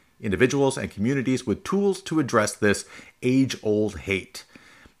empowering individuals and communities with tools to address this age-old hate.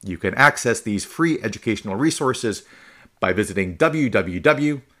 You can access these free educational resources by visiting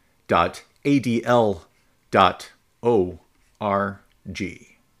www.adl.org.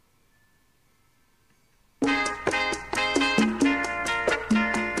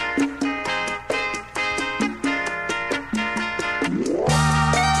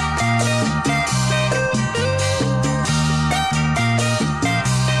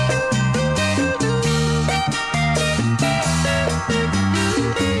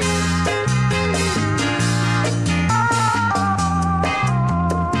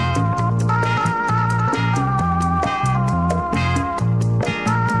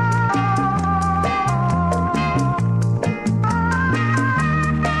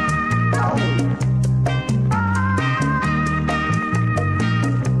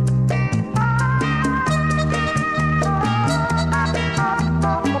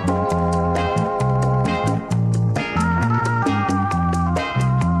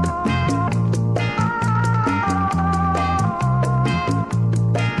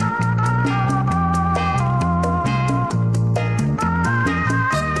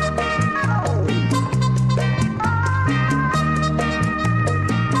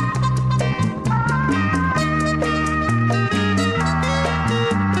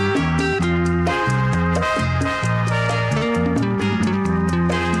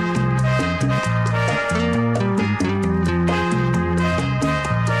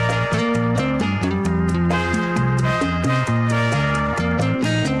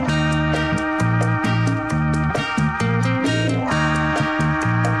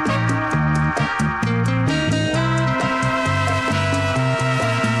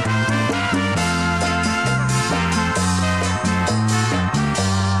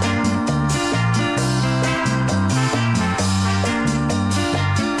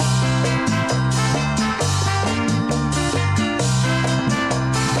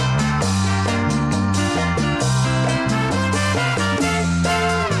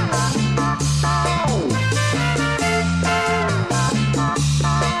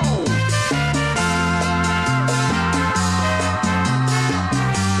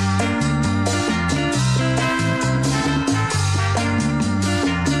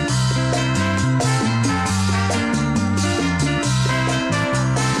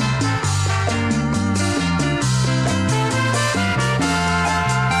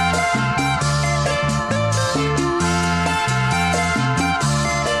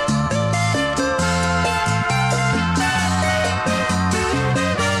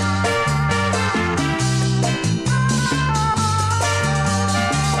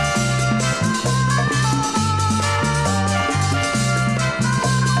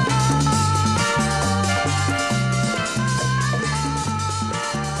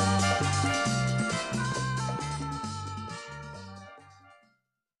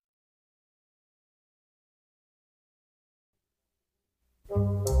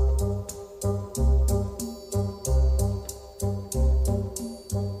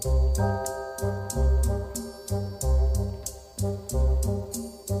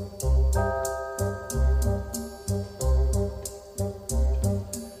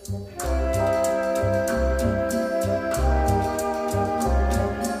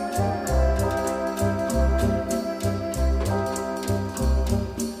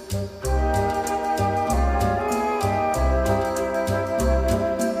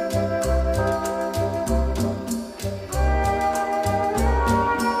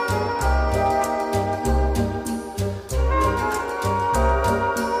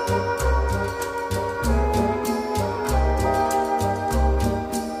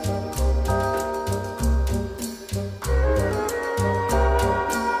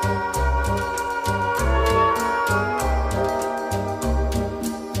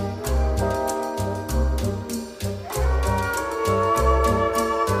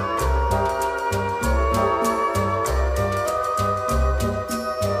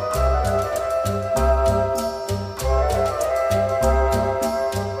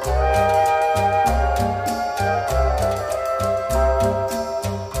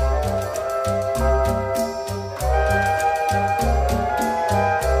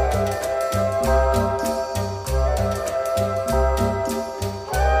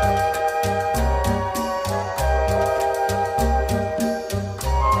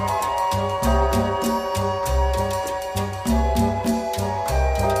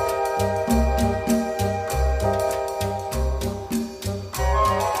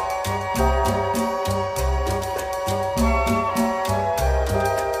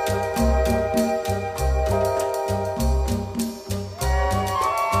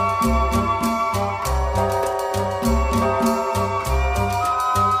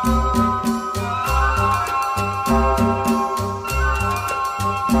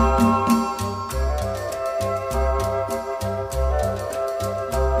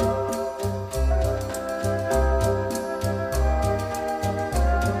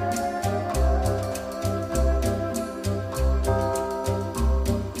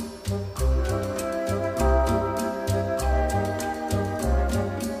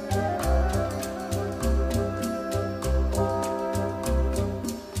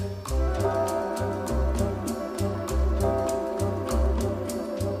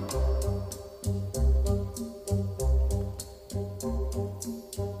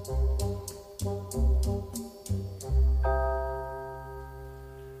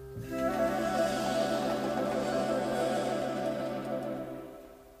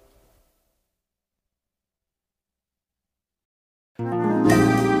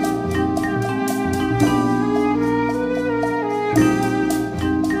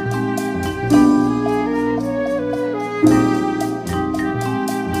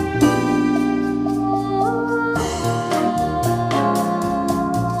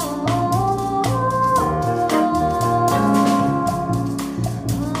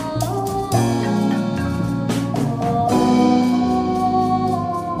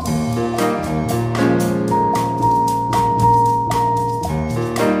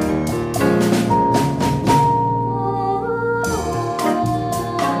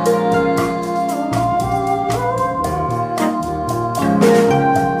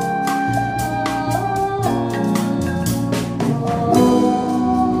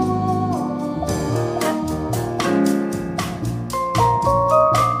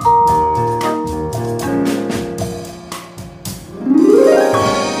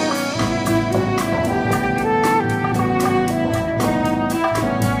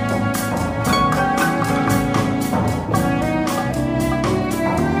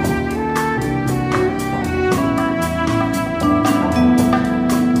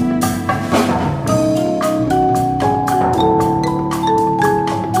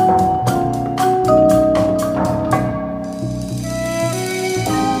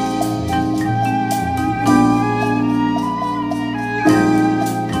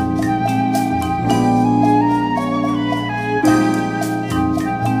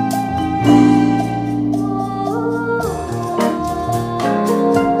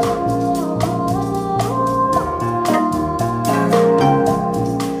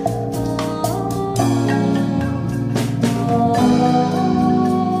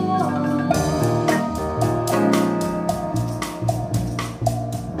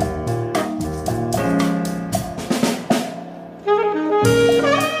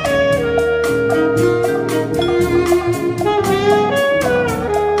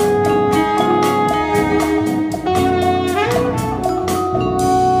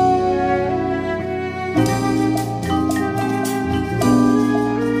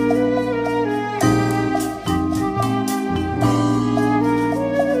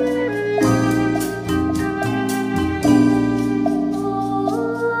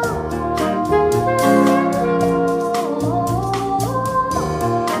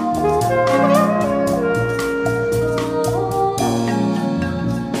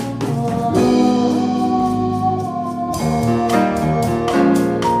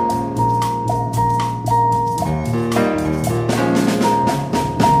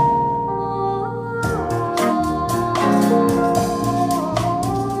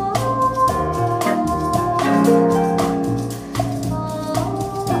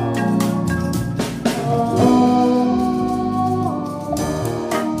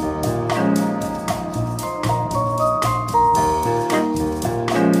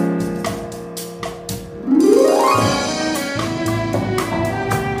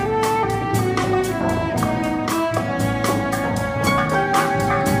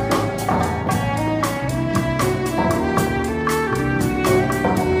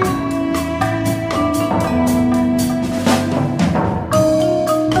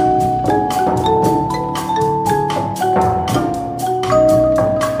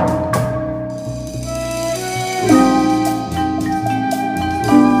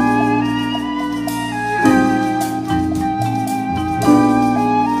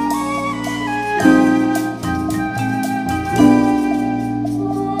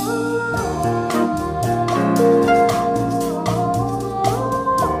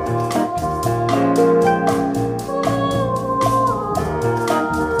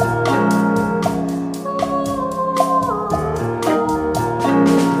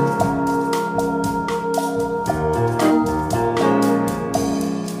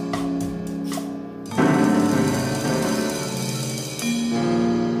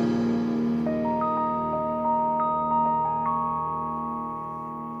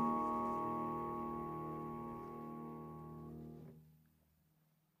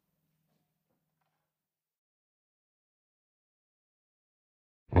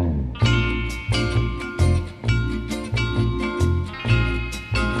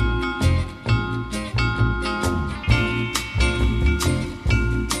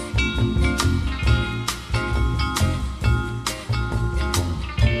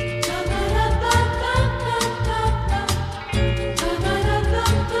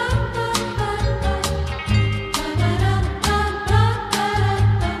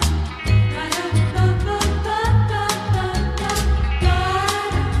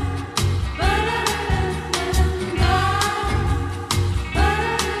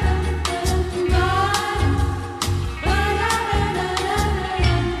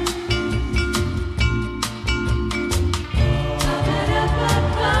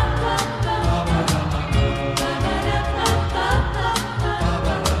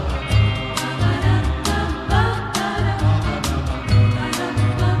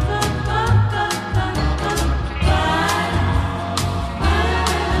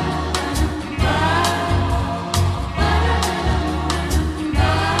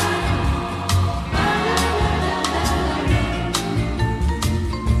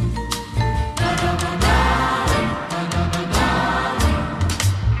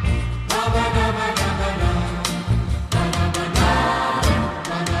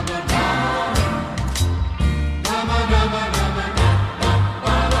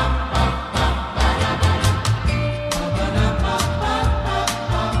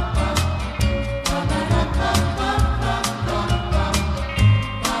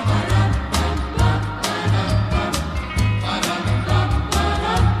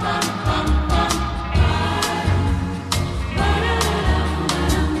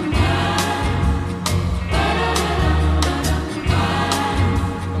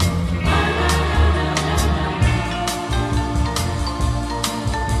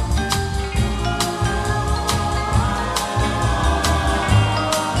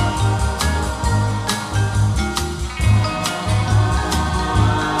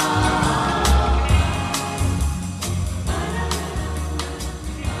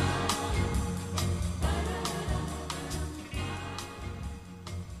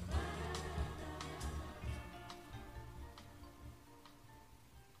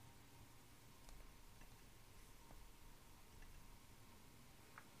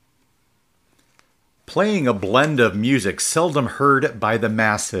 playing a blend of music seldom heard by the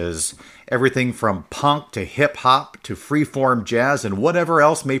masses. Everything from punk to hip-hop to freeform jazz and whatever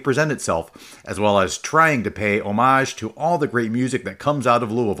else may present itself, as well as trying to pay homage to all the great music that comes out of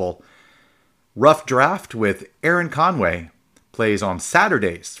Louisville. Rough Draft with Aaron Conway plays on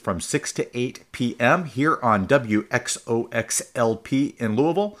Saturdays from 6 to 8 p.m. here on WXOXLP in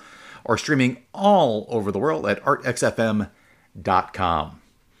Louisville, or streaming all over the world at artxfm.com.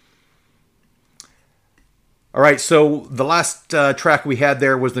 All right, so the last track we had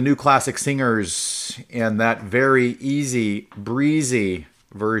there was the New Classic Singers and that very easy, breezy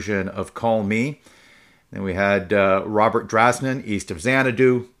version of Call Me. Then we had Robert Drasnin, East of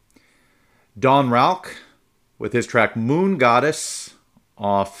Xanadu. Don Rauch with his track Moon Goddess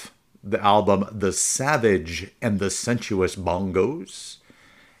off the album The Savage and the Sensuous Bongos.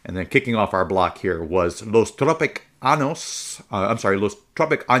 And then kicking off our block here was Los Tropic Años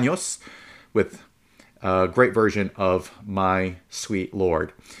with a great version of My Sweet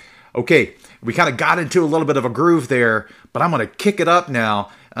Lord. Okay, we kind of got into a little bit of a groove there, but I'm going to kick it up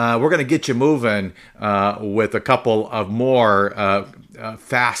now. We're going to get you moving with a couple of more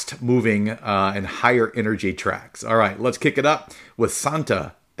fast-moving and higher energy tracks. All right, let's kick it up with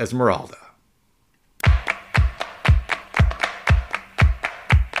Santa Esmeralda.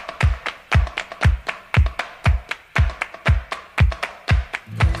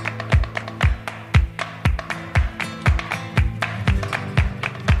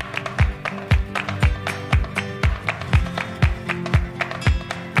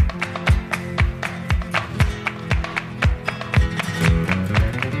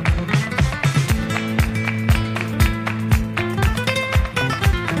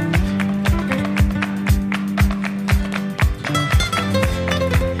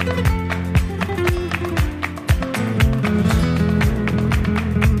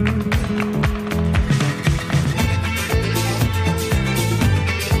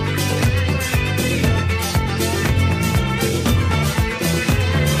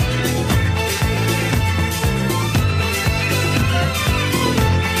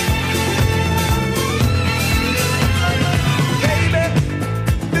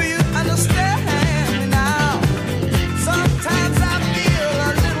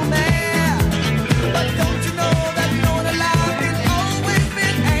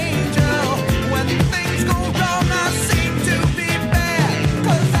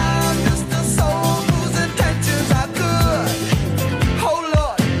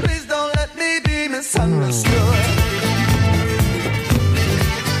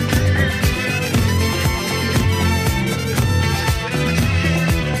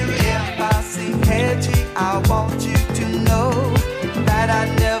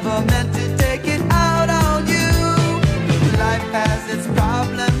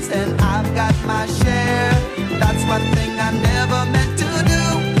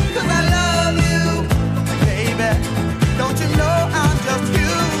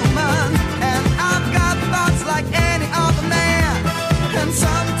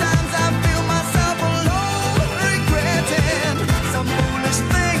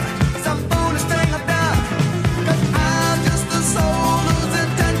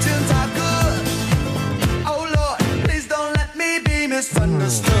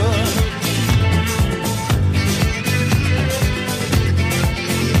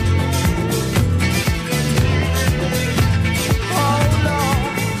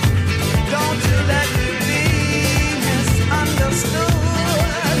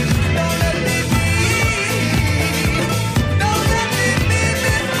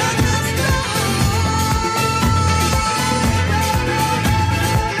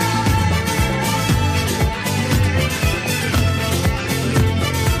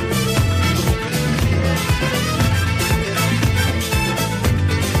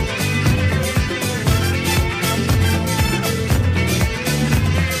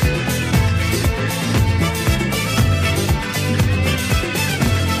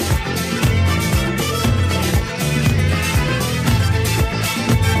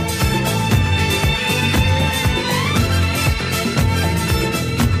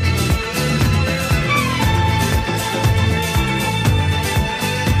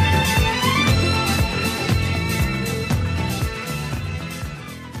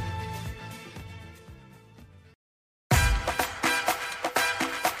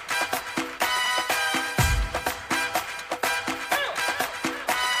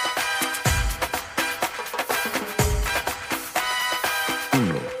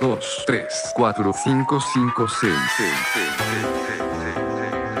 Dos, tres, cuatro, cinco, cinco, seis.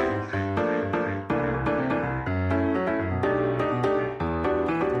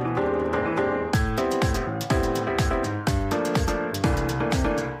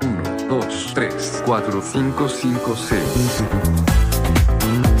 2, 3, 4, 5, 5, 6.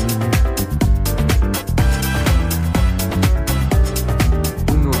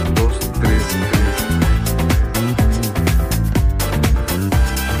 1, 2, 3,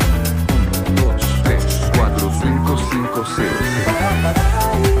 4, 5, 5, 6.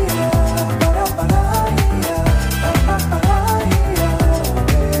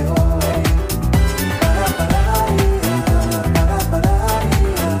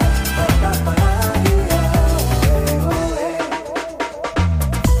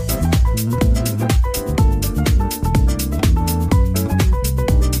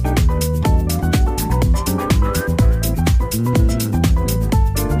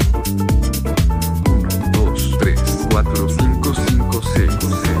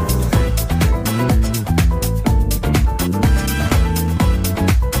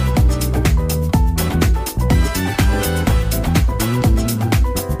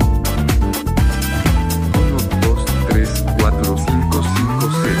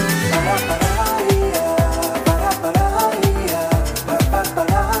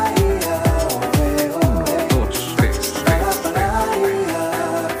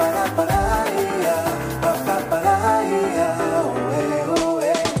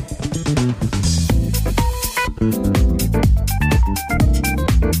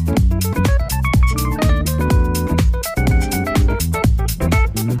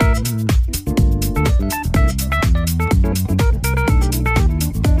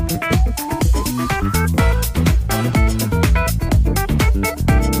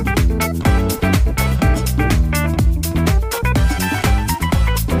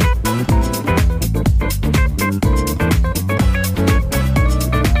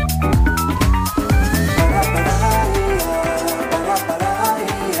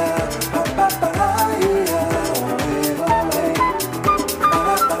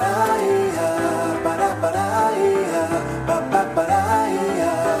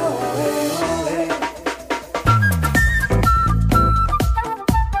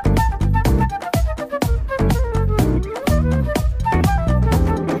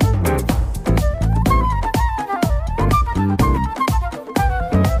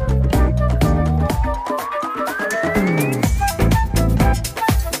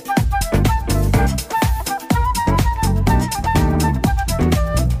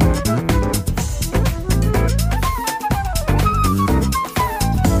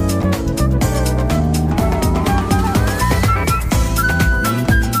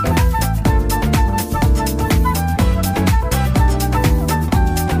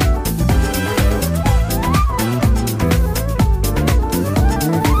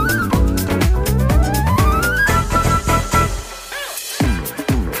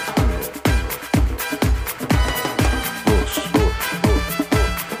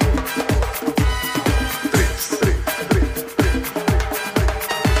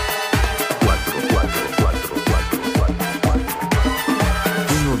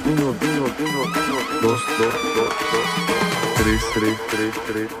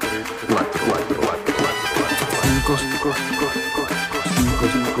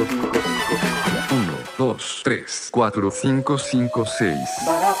 Uno, dos, tres, cuatro, cinco, cinco, seis.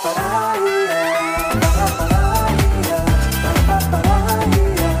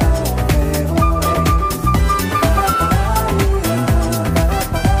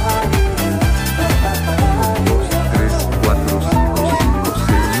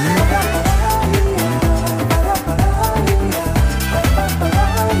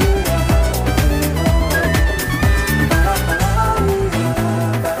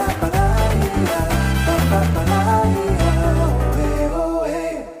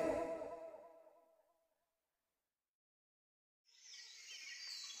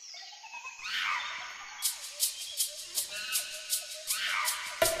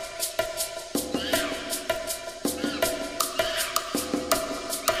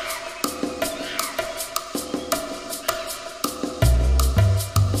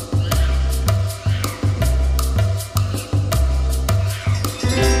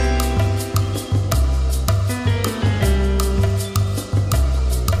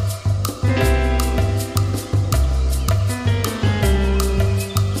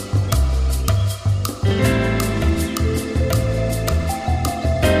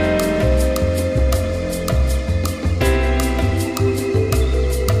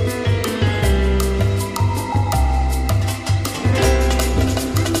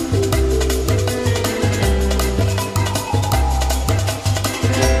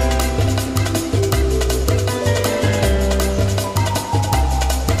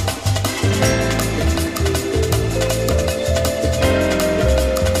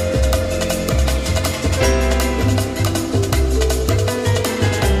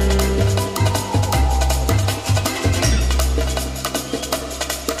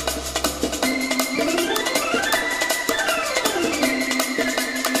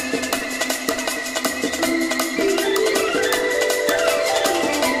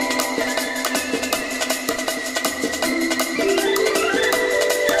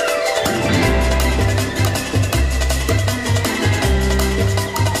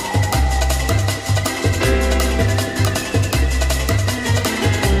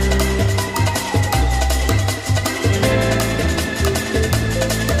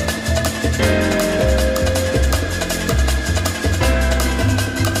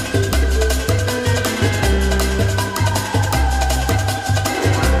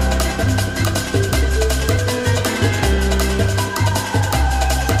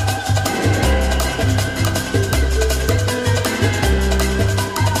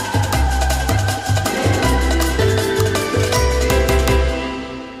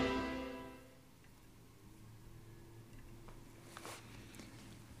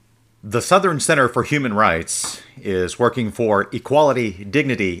 The Southern Center for Human Rights is working for equality,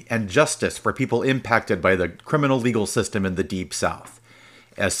 dignity, and justice for people impacted by the criminal legal system in the Deep South.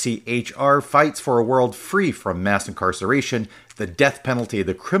 SCHR fights for a world free from mass incarceration, the death penalty,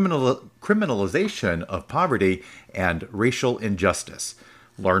 the criminalization of poverty, and racial injustice.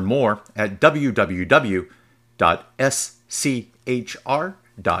 Learn more at www.schr.org.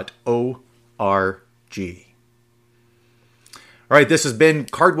 All right, this has been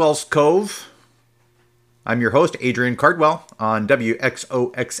Cardwell's Cove. I'm your host, Adrian Cardwell, on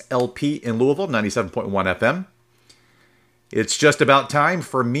WXOXLP in Louisville, 97.1 FM. It's just about time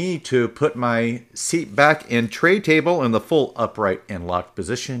for me to put my seat back in tray table in the full upright and locked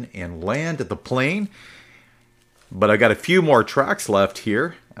position and land the plane. But I got a few more tracks left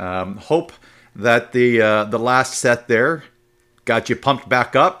here. Hope that the last set there got you pumped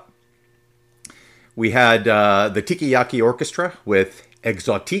back up. We had the Tiki-Yaki Orchestra with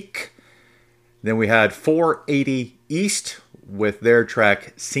Exotique. Then we had 480 East with their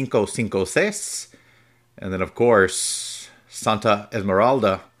track Cinco Cinco Seis. And then, of course, Santa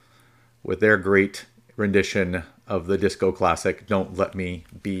Esmeralda with their great rendition of the disco classic, Don't Let Me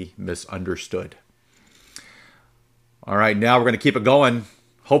Be Misunderstood. All right, now we're going to keep it going.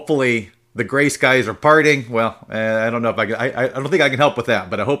 Hopefully the gray skies are parting. Well, I don't know if I don't think I can help with that,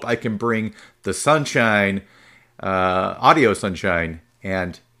 but I hope I can bring the sunshine, audio sunshine,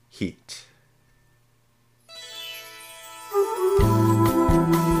 and heat.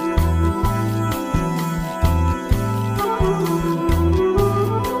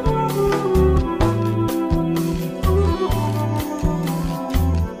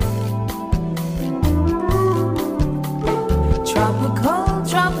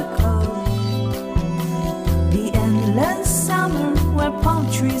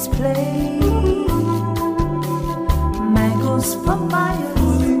 Trees play, mangoes, papayas,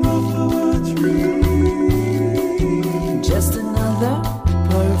 just another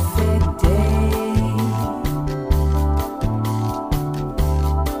perfect day.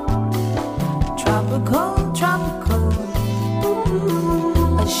 Tropical, tropical,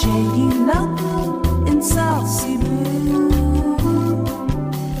 a shady lagoon in South Sea blue.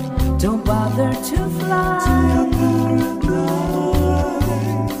 Don't bother to fly.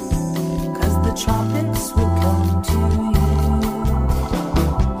 The tropics will come to you.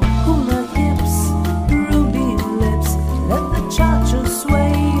 Hula hips, ruby lips, let the cha-cha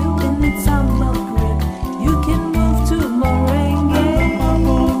sway you in its samba grip. You can move to merengue,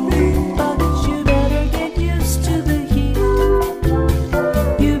 but you better get used to the heat.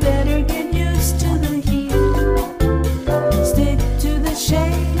 You better get used to the heat. Stick to the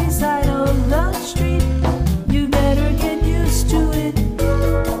shady side of the street. You better get used to it.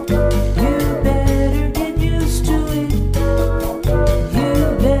 You better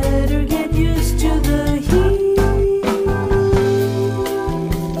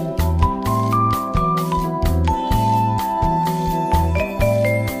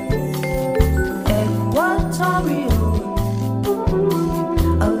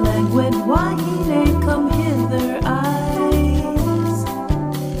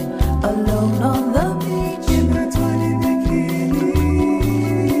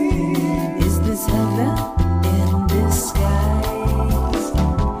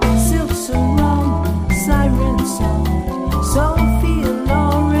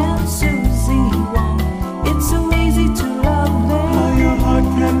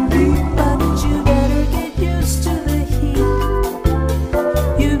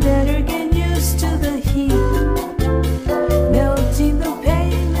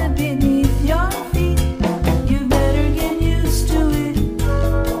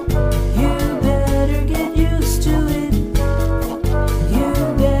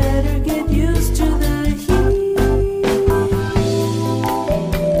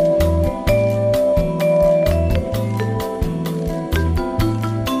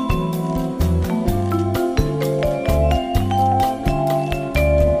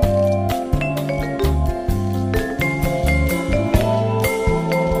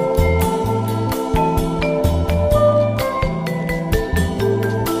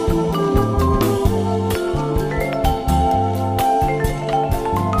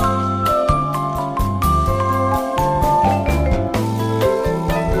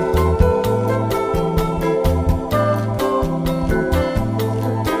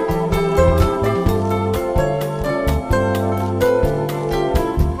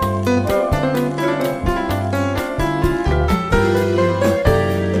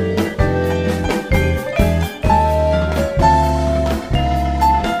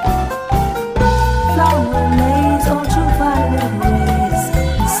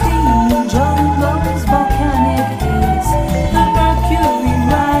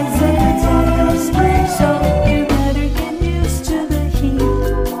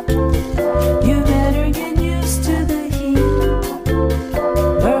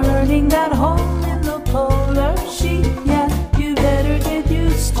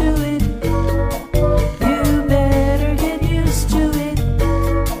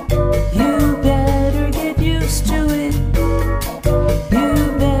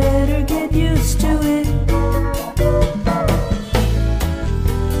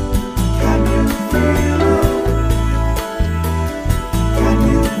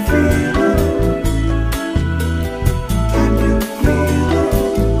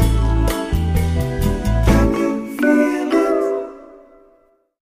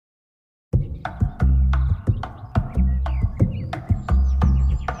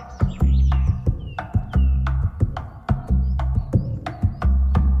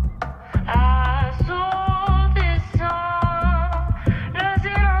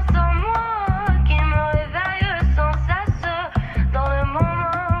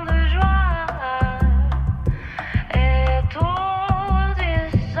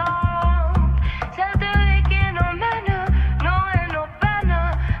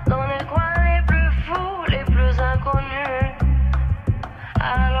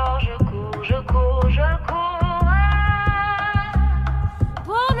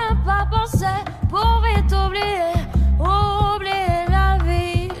pensais pour vite oublier, oublier la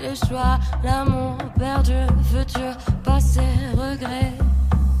vie, le choix, l'amour perdu, futur, passé, regret.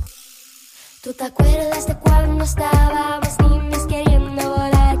 ¿Tú te acuerdas de cuando estábamos niños queriendo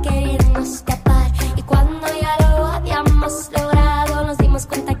volar, queriendo escapar? Y cuando ya lo habíamos logrado, nos dimos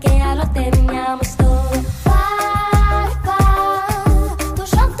cuenta que ya lo teníamos todo.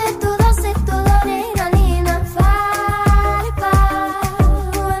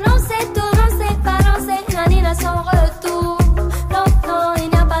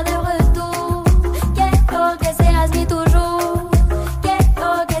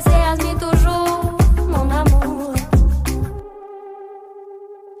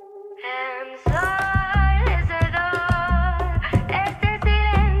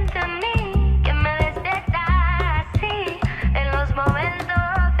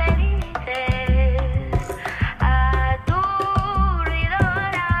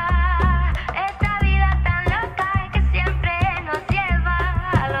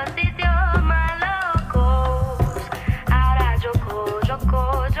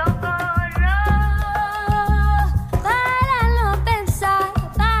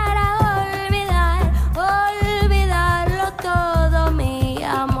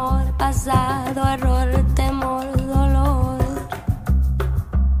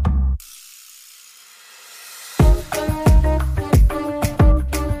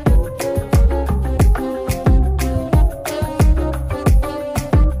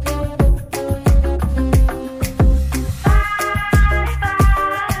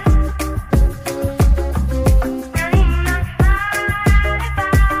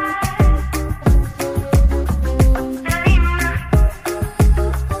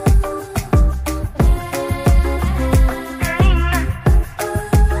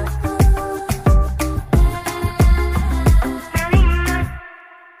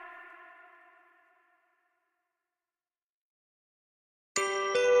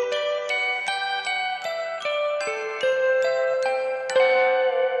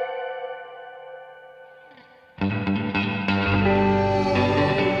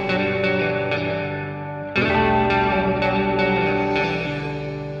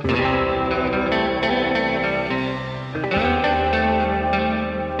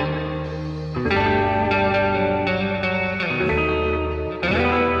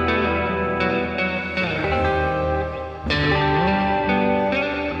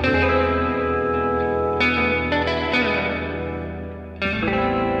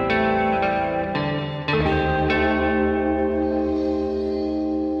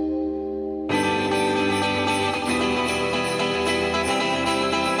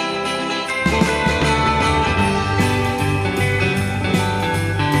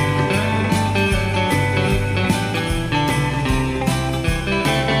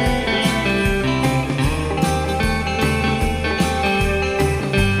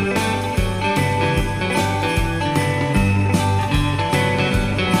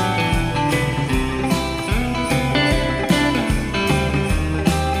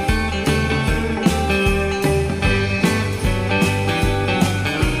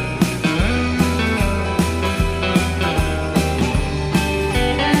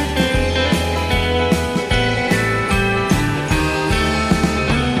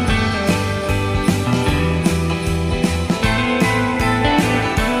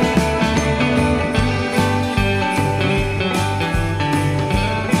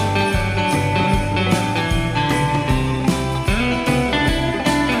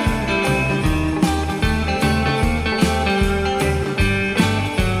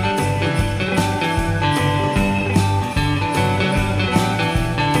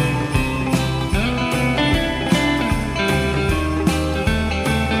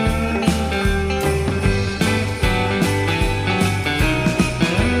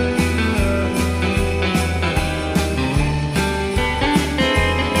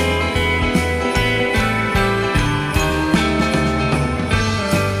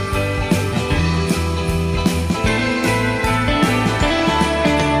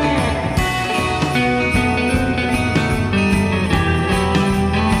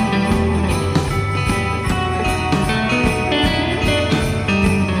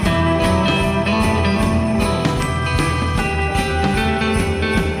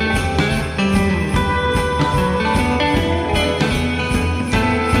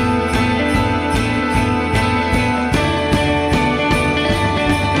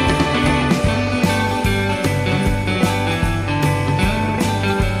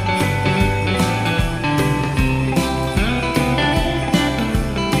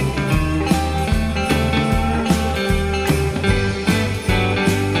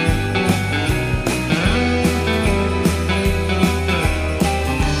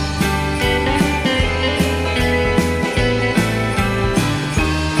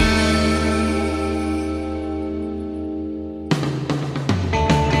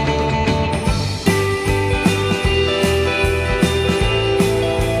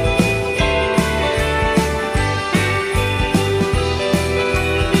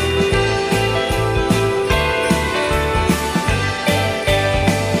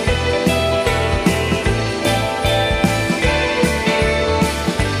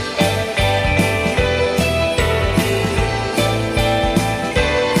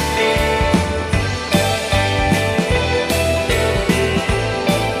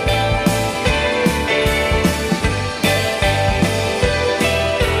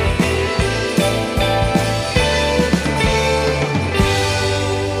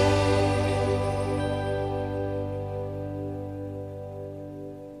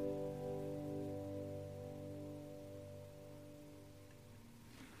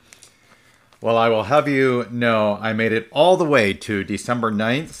 Well, I will have you know I made it all the way to December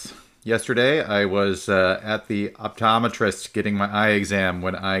 9th. Yesterday, I was at the optometrist getting my eye exam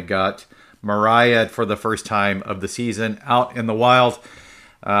when I got Mariah for the first time of the season out in the wild.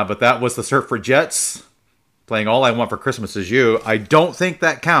 But that was the Surf for Jets playing All I Want for Christmas Is You. I don't think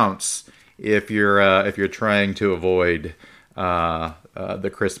that counts if you're trying to avoid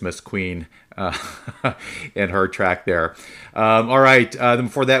the Christmas Queen in her track there. All right. Then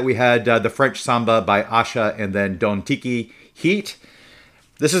before that, we had the French Samba by Asha and then Don Tiki Heat.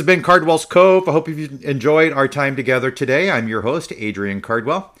 This has been Cardwell's Cove. I hope you've enjoyed our time together today. I'm your host, Adrian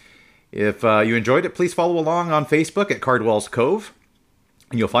Cardwell. If you enjoyed it, please follow along on Facebook at Cardwell's Cove,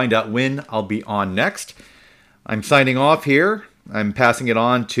 and you'll find out when I'll be on next. I'm signing off here. I'm passing it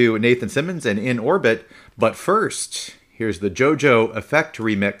on to Nathan Simmons and In Orbit. But first, here's the JoJo Effect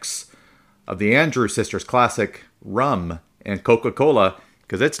remix of the Andrew Sisters classic, Rum and Coca-Cola,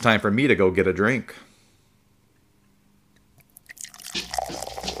 because it's time for me to go get a drink.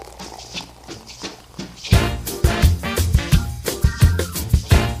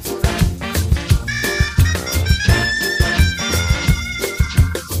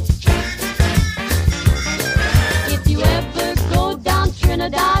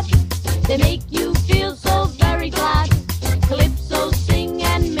 They make you feel so very glad. Calypso sing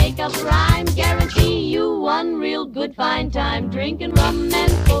and make up rhyme. Guarantee you one real good fine time. Drinking rum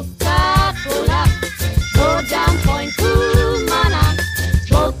and Coca-Cola. Go down Point Cumana.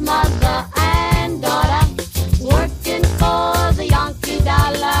 Both mother and daughter working for the Yankee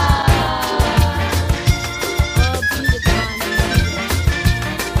dollar.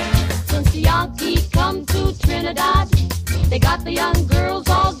 Since the Yankee come to Trinidad, they got the young girls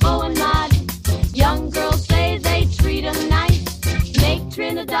all going mad. Young girls say they treat 'em nice. Make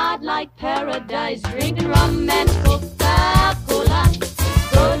Trinidad like paradise. Drinking rum and Coca-Cola.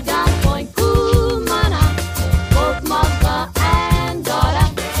 Go down Point Cumana. Both mother and daughter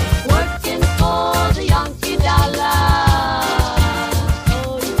working for the Yankee dollar.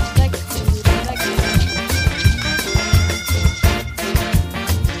 Oh, you sexy, sexy.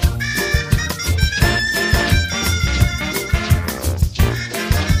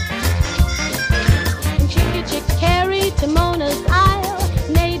 To Mona's Isle,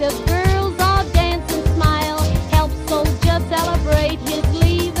 native girls all dance and smile. Help soldier celebrate his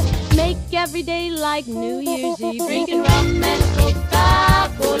leave. Make every day like New Year's Eve. Drinking rum and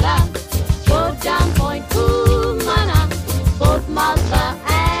Coca-Cola. Go down Point Cumana. Both mother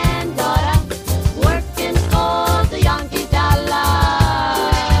and daughter working for the Yankee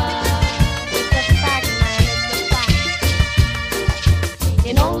dollar. It's a fact, man, it's a fact.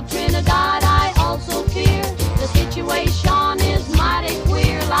 In old Trinidad I also fear the situation is mighty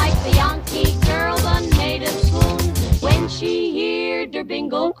queer, like the Yankee girl, the native swoon, when she heard her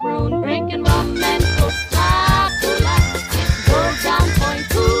bingle croon. Drinking rum and Coca-Cola. Go down Point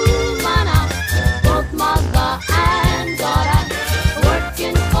Cumana. Both mother and daughter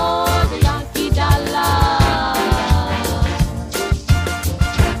working for the Yankee dollar.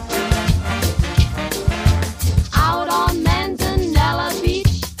 Out on Manzanella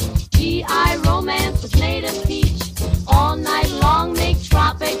Beach, GI romance with native peach. All night long make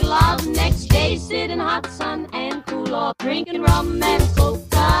tropic love. Next day sit in hot sun and cool off. Drinking rum and